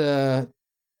that a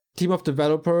team of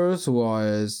developers who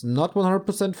is not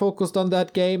 100% focused on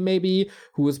that game, maybe,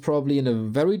 who is probably in a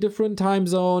very different time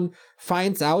zone,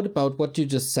 finds out about what you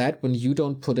just said when you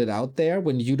don't put it out there,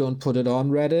 when you don't put it on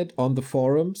Reddit, on the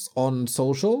forums, on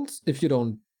socials, if you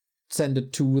don't send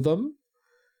it to them?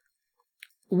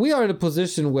 We are in a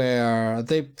position where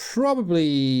they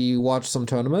probably watch some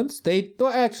tournaments. They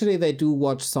do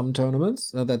watch some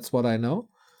tournaments. That's what I know.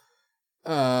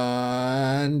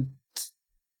 And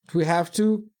we have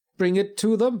to bring it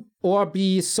to them or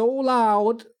be so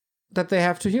loud that they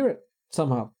have to hear it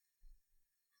somehow.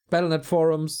 Battle.net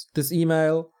forums, this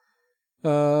email,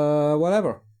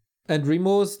 whatever. And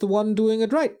Remo is the one doing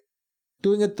it right.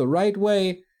 Doing it the right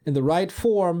way, in the right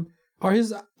form. Are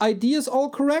his ideas all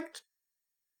correct?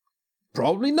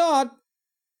 Probably not.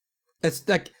 It's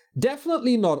like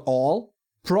definitely not all.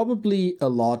 Probably a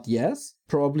lot yes.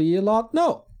 Probably a lot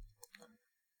no.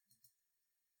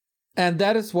 And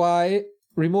that is why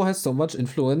Remo has so much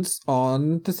influence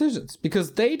on decisions.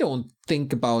 Because they don't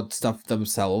think about stuff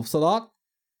themselves a lot.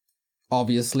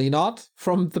 Obviously not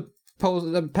from the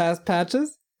past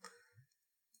patches.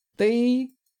 They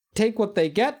take what they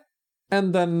get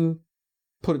and then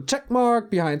put a check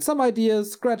mark behind some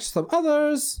ideas, scratch some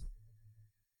others.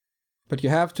 But you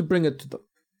have to bring it to them.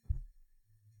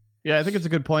 Yeah, I think it's a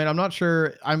good point. I'm not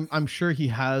sure. I'm sure he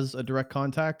has a direct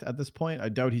contact at this point. I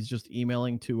doubt he's just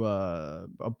emailing to a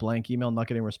blank email, not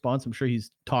getting a response. I'm sure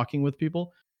he's talking with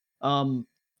people. I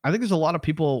think there's a lot of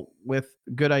people with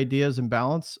good ideas and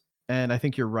balance, and I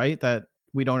think you're right that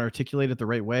we don't articulate it the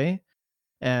right way.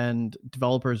 And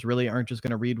developers really aren't just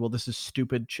going to read, well, this is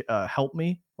stupid, help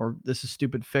me, or this is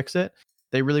stupid, fix it.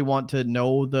 They really want to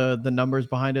know the numbers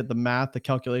behind it, the math, the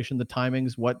calculation, the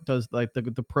timings, what does like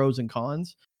the pros and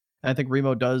cons. And I think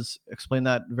Remo does explain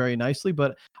that very nicely.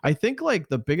 But I think like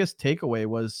the biggest takeaway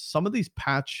was some of these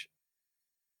patch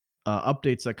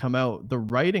updates that come out, the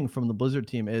writing from the Blizzard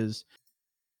team is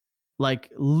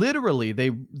like literally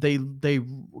they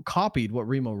copied what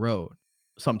Remo wrote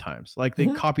sometimes. Like they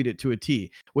copied it to a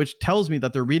T, which tells me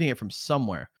that they're reading it from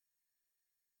somewhere.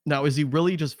 Now, is he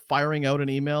really just firing out an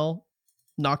email,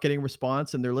 not getting a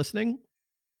response, and they're listening?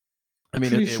 I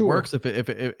mean, it works if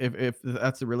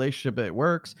that's the relationship. It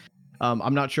works.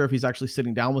 I'm not sure if he's actually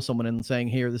sitting down with someone and saying,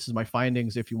 "Here, this is my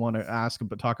findings. If you want to ask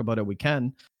but talk about it, we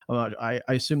can." I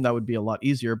assume that would be a lot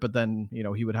easier, but then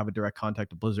he would have a direct contact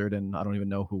to Blizzard, and I don't even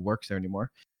know who works there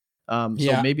anymore.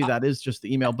 So maybe that is just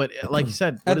the email. But like you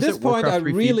said, at this point, I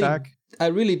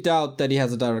really doubt that he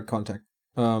has a direct contact.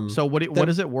 So what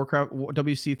is it? Warcraft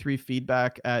WC3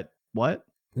 feedback at what?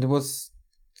 It was.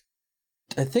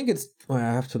 I think it's. I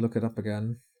have to look it up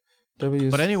again.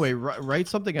 But anyway, write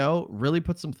something out, really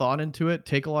put some thought into it,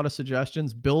 take a lot of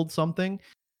suggestions, build something,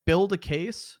 build a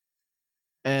case,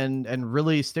 and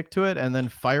really stick to it, and then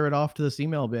fire it off to this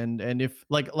email bin. And if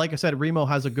like I said, Remo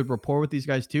has a good rapport with these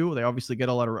guys too. They obviously get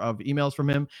a lot of emails from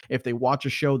him. If they watch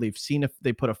a show, they've seen if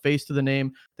they put a face to the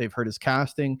name, they've heard his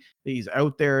casting, he's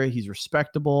out there, he's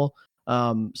respectable.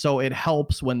 So it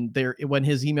helps when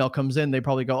his email comes in, they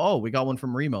probably go, "Oh, we got one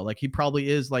from Remo." Like he probably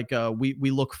is like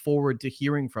we look forward to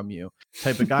hearing from you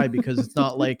type of guy, because it's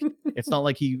not like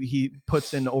he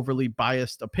puts in overly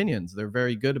biased opinions. They're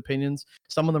very good opinions.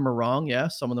 Some of them are wrong,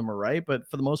 yes, some of them are right, but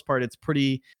for the most part it's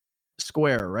pretty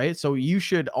square, right? So you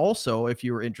should also, if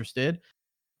you were interested,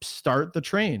 start the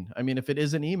train. I mean, if it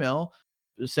is an email,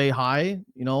 say hi,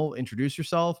 introduce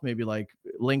yourself, maybe like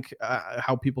link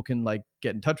how people can like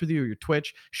get in touch with you, or your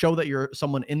Twitch, show that you're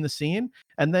someone in the scene,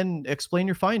 and then explain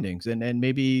your findings, and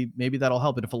maybe that'll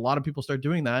help. And if a lot of people start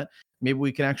doing that, maybe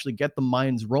we can actually get the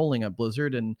minds rolling at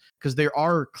Blizzard, and because they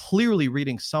are clearly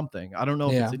reading something. I don't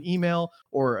know if it's an email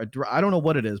or I don't know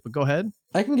what it is, but go ahead.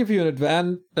 I can give you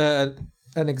an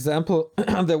example.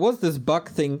 There was this bug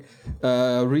thing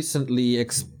recently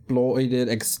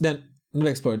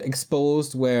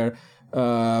exposed where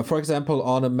for example,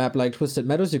 on a map like Twisted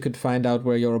Meadows, you could find out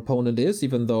where your opponent is,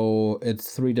 even though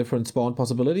it's 3 different spawn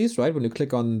possibilities, right? When you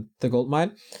click on the gold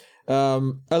mine. A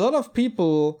lot of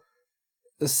people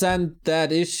sent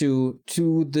that issue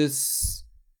to this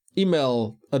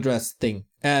email address thing,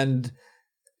 and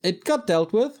it got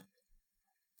dealt with.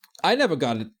 I never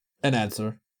got an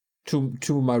answer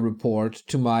to my report,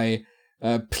 to my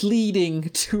pleading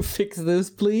to fix this,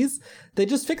 please. They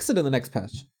just fixed it in the next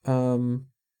patch.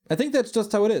 I think that's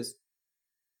just how it is.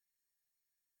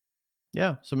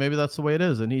 Yeah, so maybe that's the way it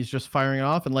is, and he's just firing it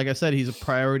off. And like I said, he's a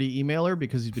priority emailer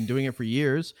because he's been doing it for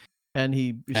years, and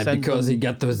because he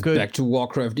got this back to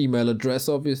Warcraft email address,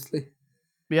 obviously.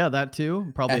 Yeah, that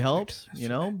too probably helps.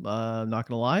 Not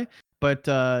gonna lie. But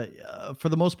for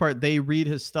the most part, they read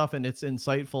his stuff and it's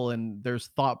insightful and there's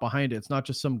thought behind it. It's not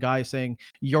just some guy saying,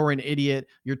 "You're an idiot,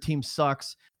 your team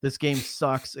sucks, this game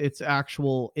sucks." It's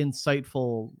actual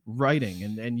insightful writing,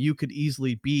 and you could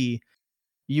easily do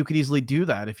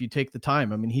that if you take the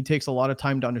time. I mean, he takes a lot of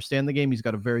time to understand the game. He's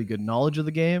got a very good knowledge of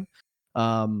the game.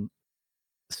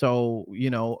 So,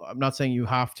 I'm not saying you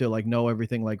have to like know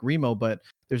everything like Remo, but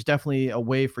there's definitely a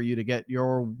way for you to get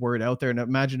your word out there. And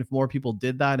imagine if more people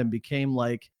did that and became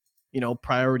like,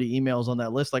 priority emails on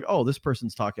that list. Like, oh, this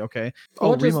person's talking. Okay.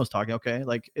 Oh, Remo's talking. Okay.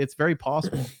 Like, it's very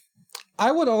possible.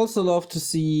 I would also love to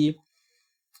see.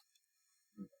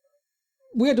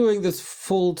 We're doing this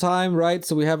full time, right?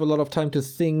 So we have a lot of time to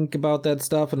think about that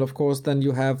stuff. And of course, then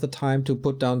you have the time to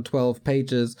put down 12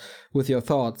 pages with your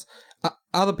thoughts.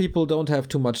 Other people don't have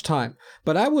too much time,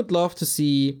 but I would love to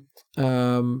see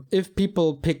if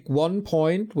people pick one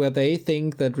point where they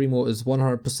think that Remo is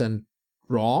 100%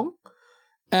 wrong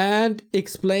and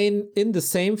explain in the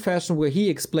same fashion where he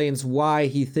explains why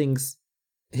he thinks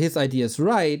his idea is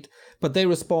right, but they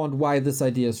respond why this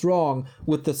idea is wrong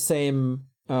with the same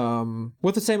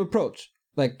approach.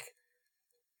 Like,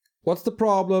 what's the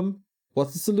problem?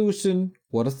 What's the solution?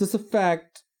 What does this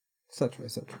affect? Etc.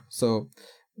 etc. So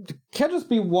it can't just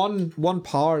be one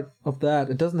part of that.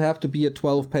 It doesn't have to be a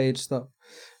 12-page stuff.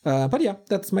 But yeah,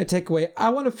 that's my takeaway. I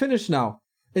want to finish now.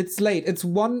 It's late. It's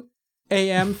 1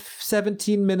 a.m.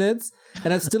 17 minutes,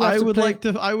 and I still have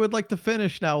I would like to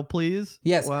finish now, please.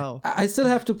 Yes. Wow. I still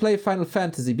have to play Final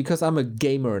Fantasy because I'm a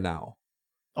gamer now.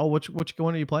 Oh, which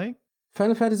one are you playing?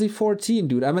 Final Fantasy 14,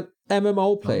 dude. I'm an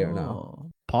MMO player now.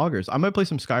 Poggers. I might play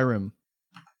some Skyrim.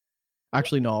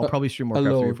 Actually, no. I'll probably stream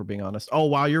Warcraft 3 for being honest. Oh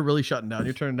wow, you're really shutting down.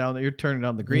 You're turning down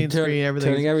the green screen.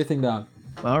 Everything. Turning everything down.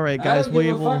 All right, guys.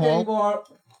 William will hold. All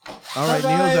right,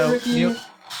 Neo's out.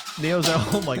 Neo's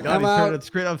out. Oh my God, he's turning the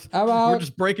screen up. We're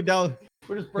just breaking down.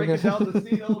 We're just breaking down the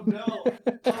scene. Oh no.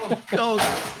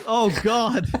 Oh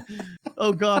God.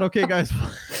 Oh God. Okay, guys.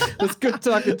 It's good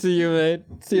talking to you, mate.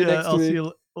 See you next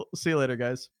week. See you later,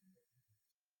 guys.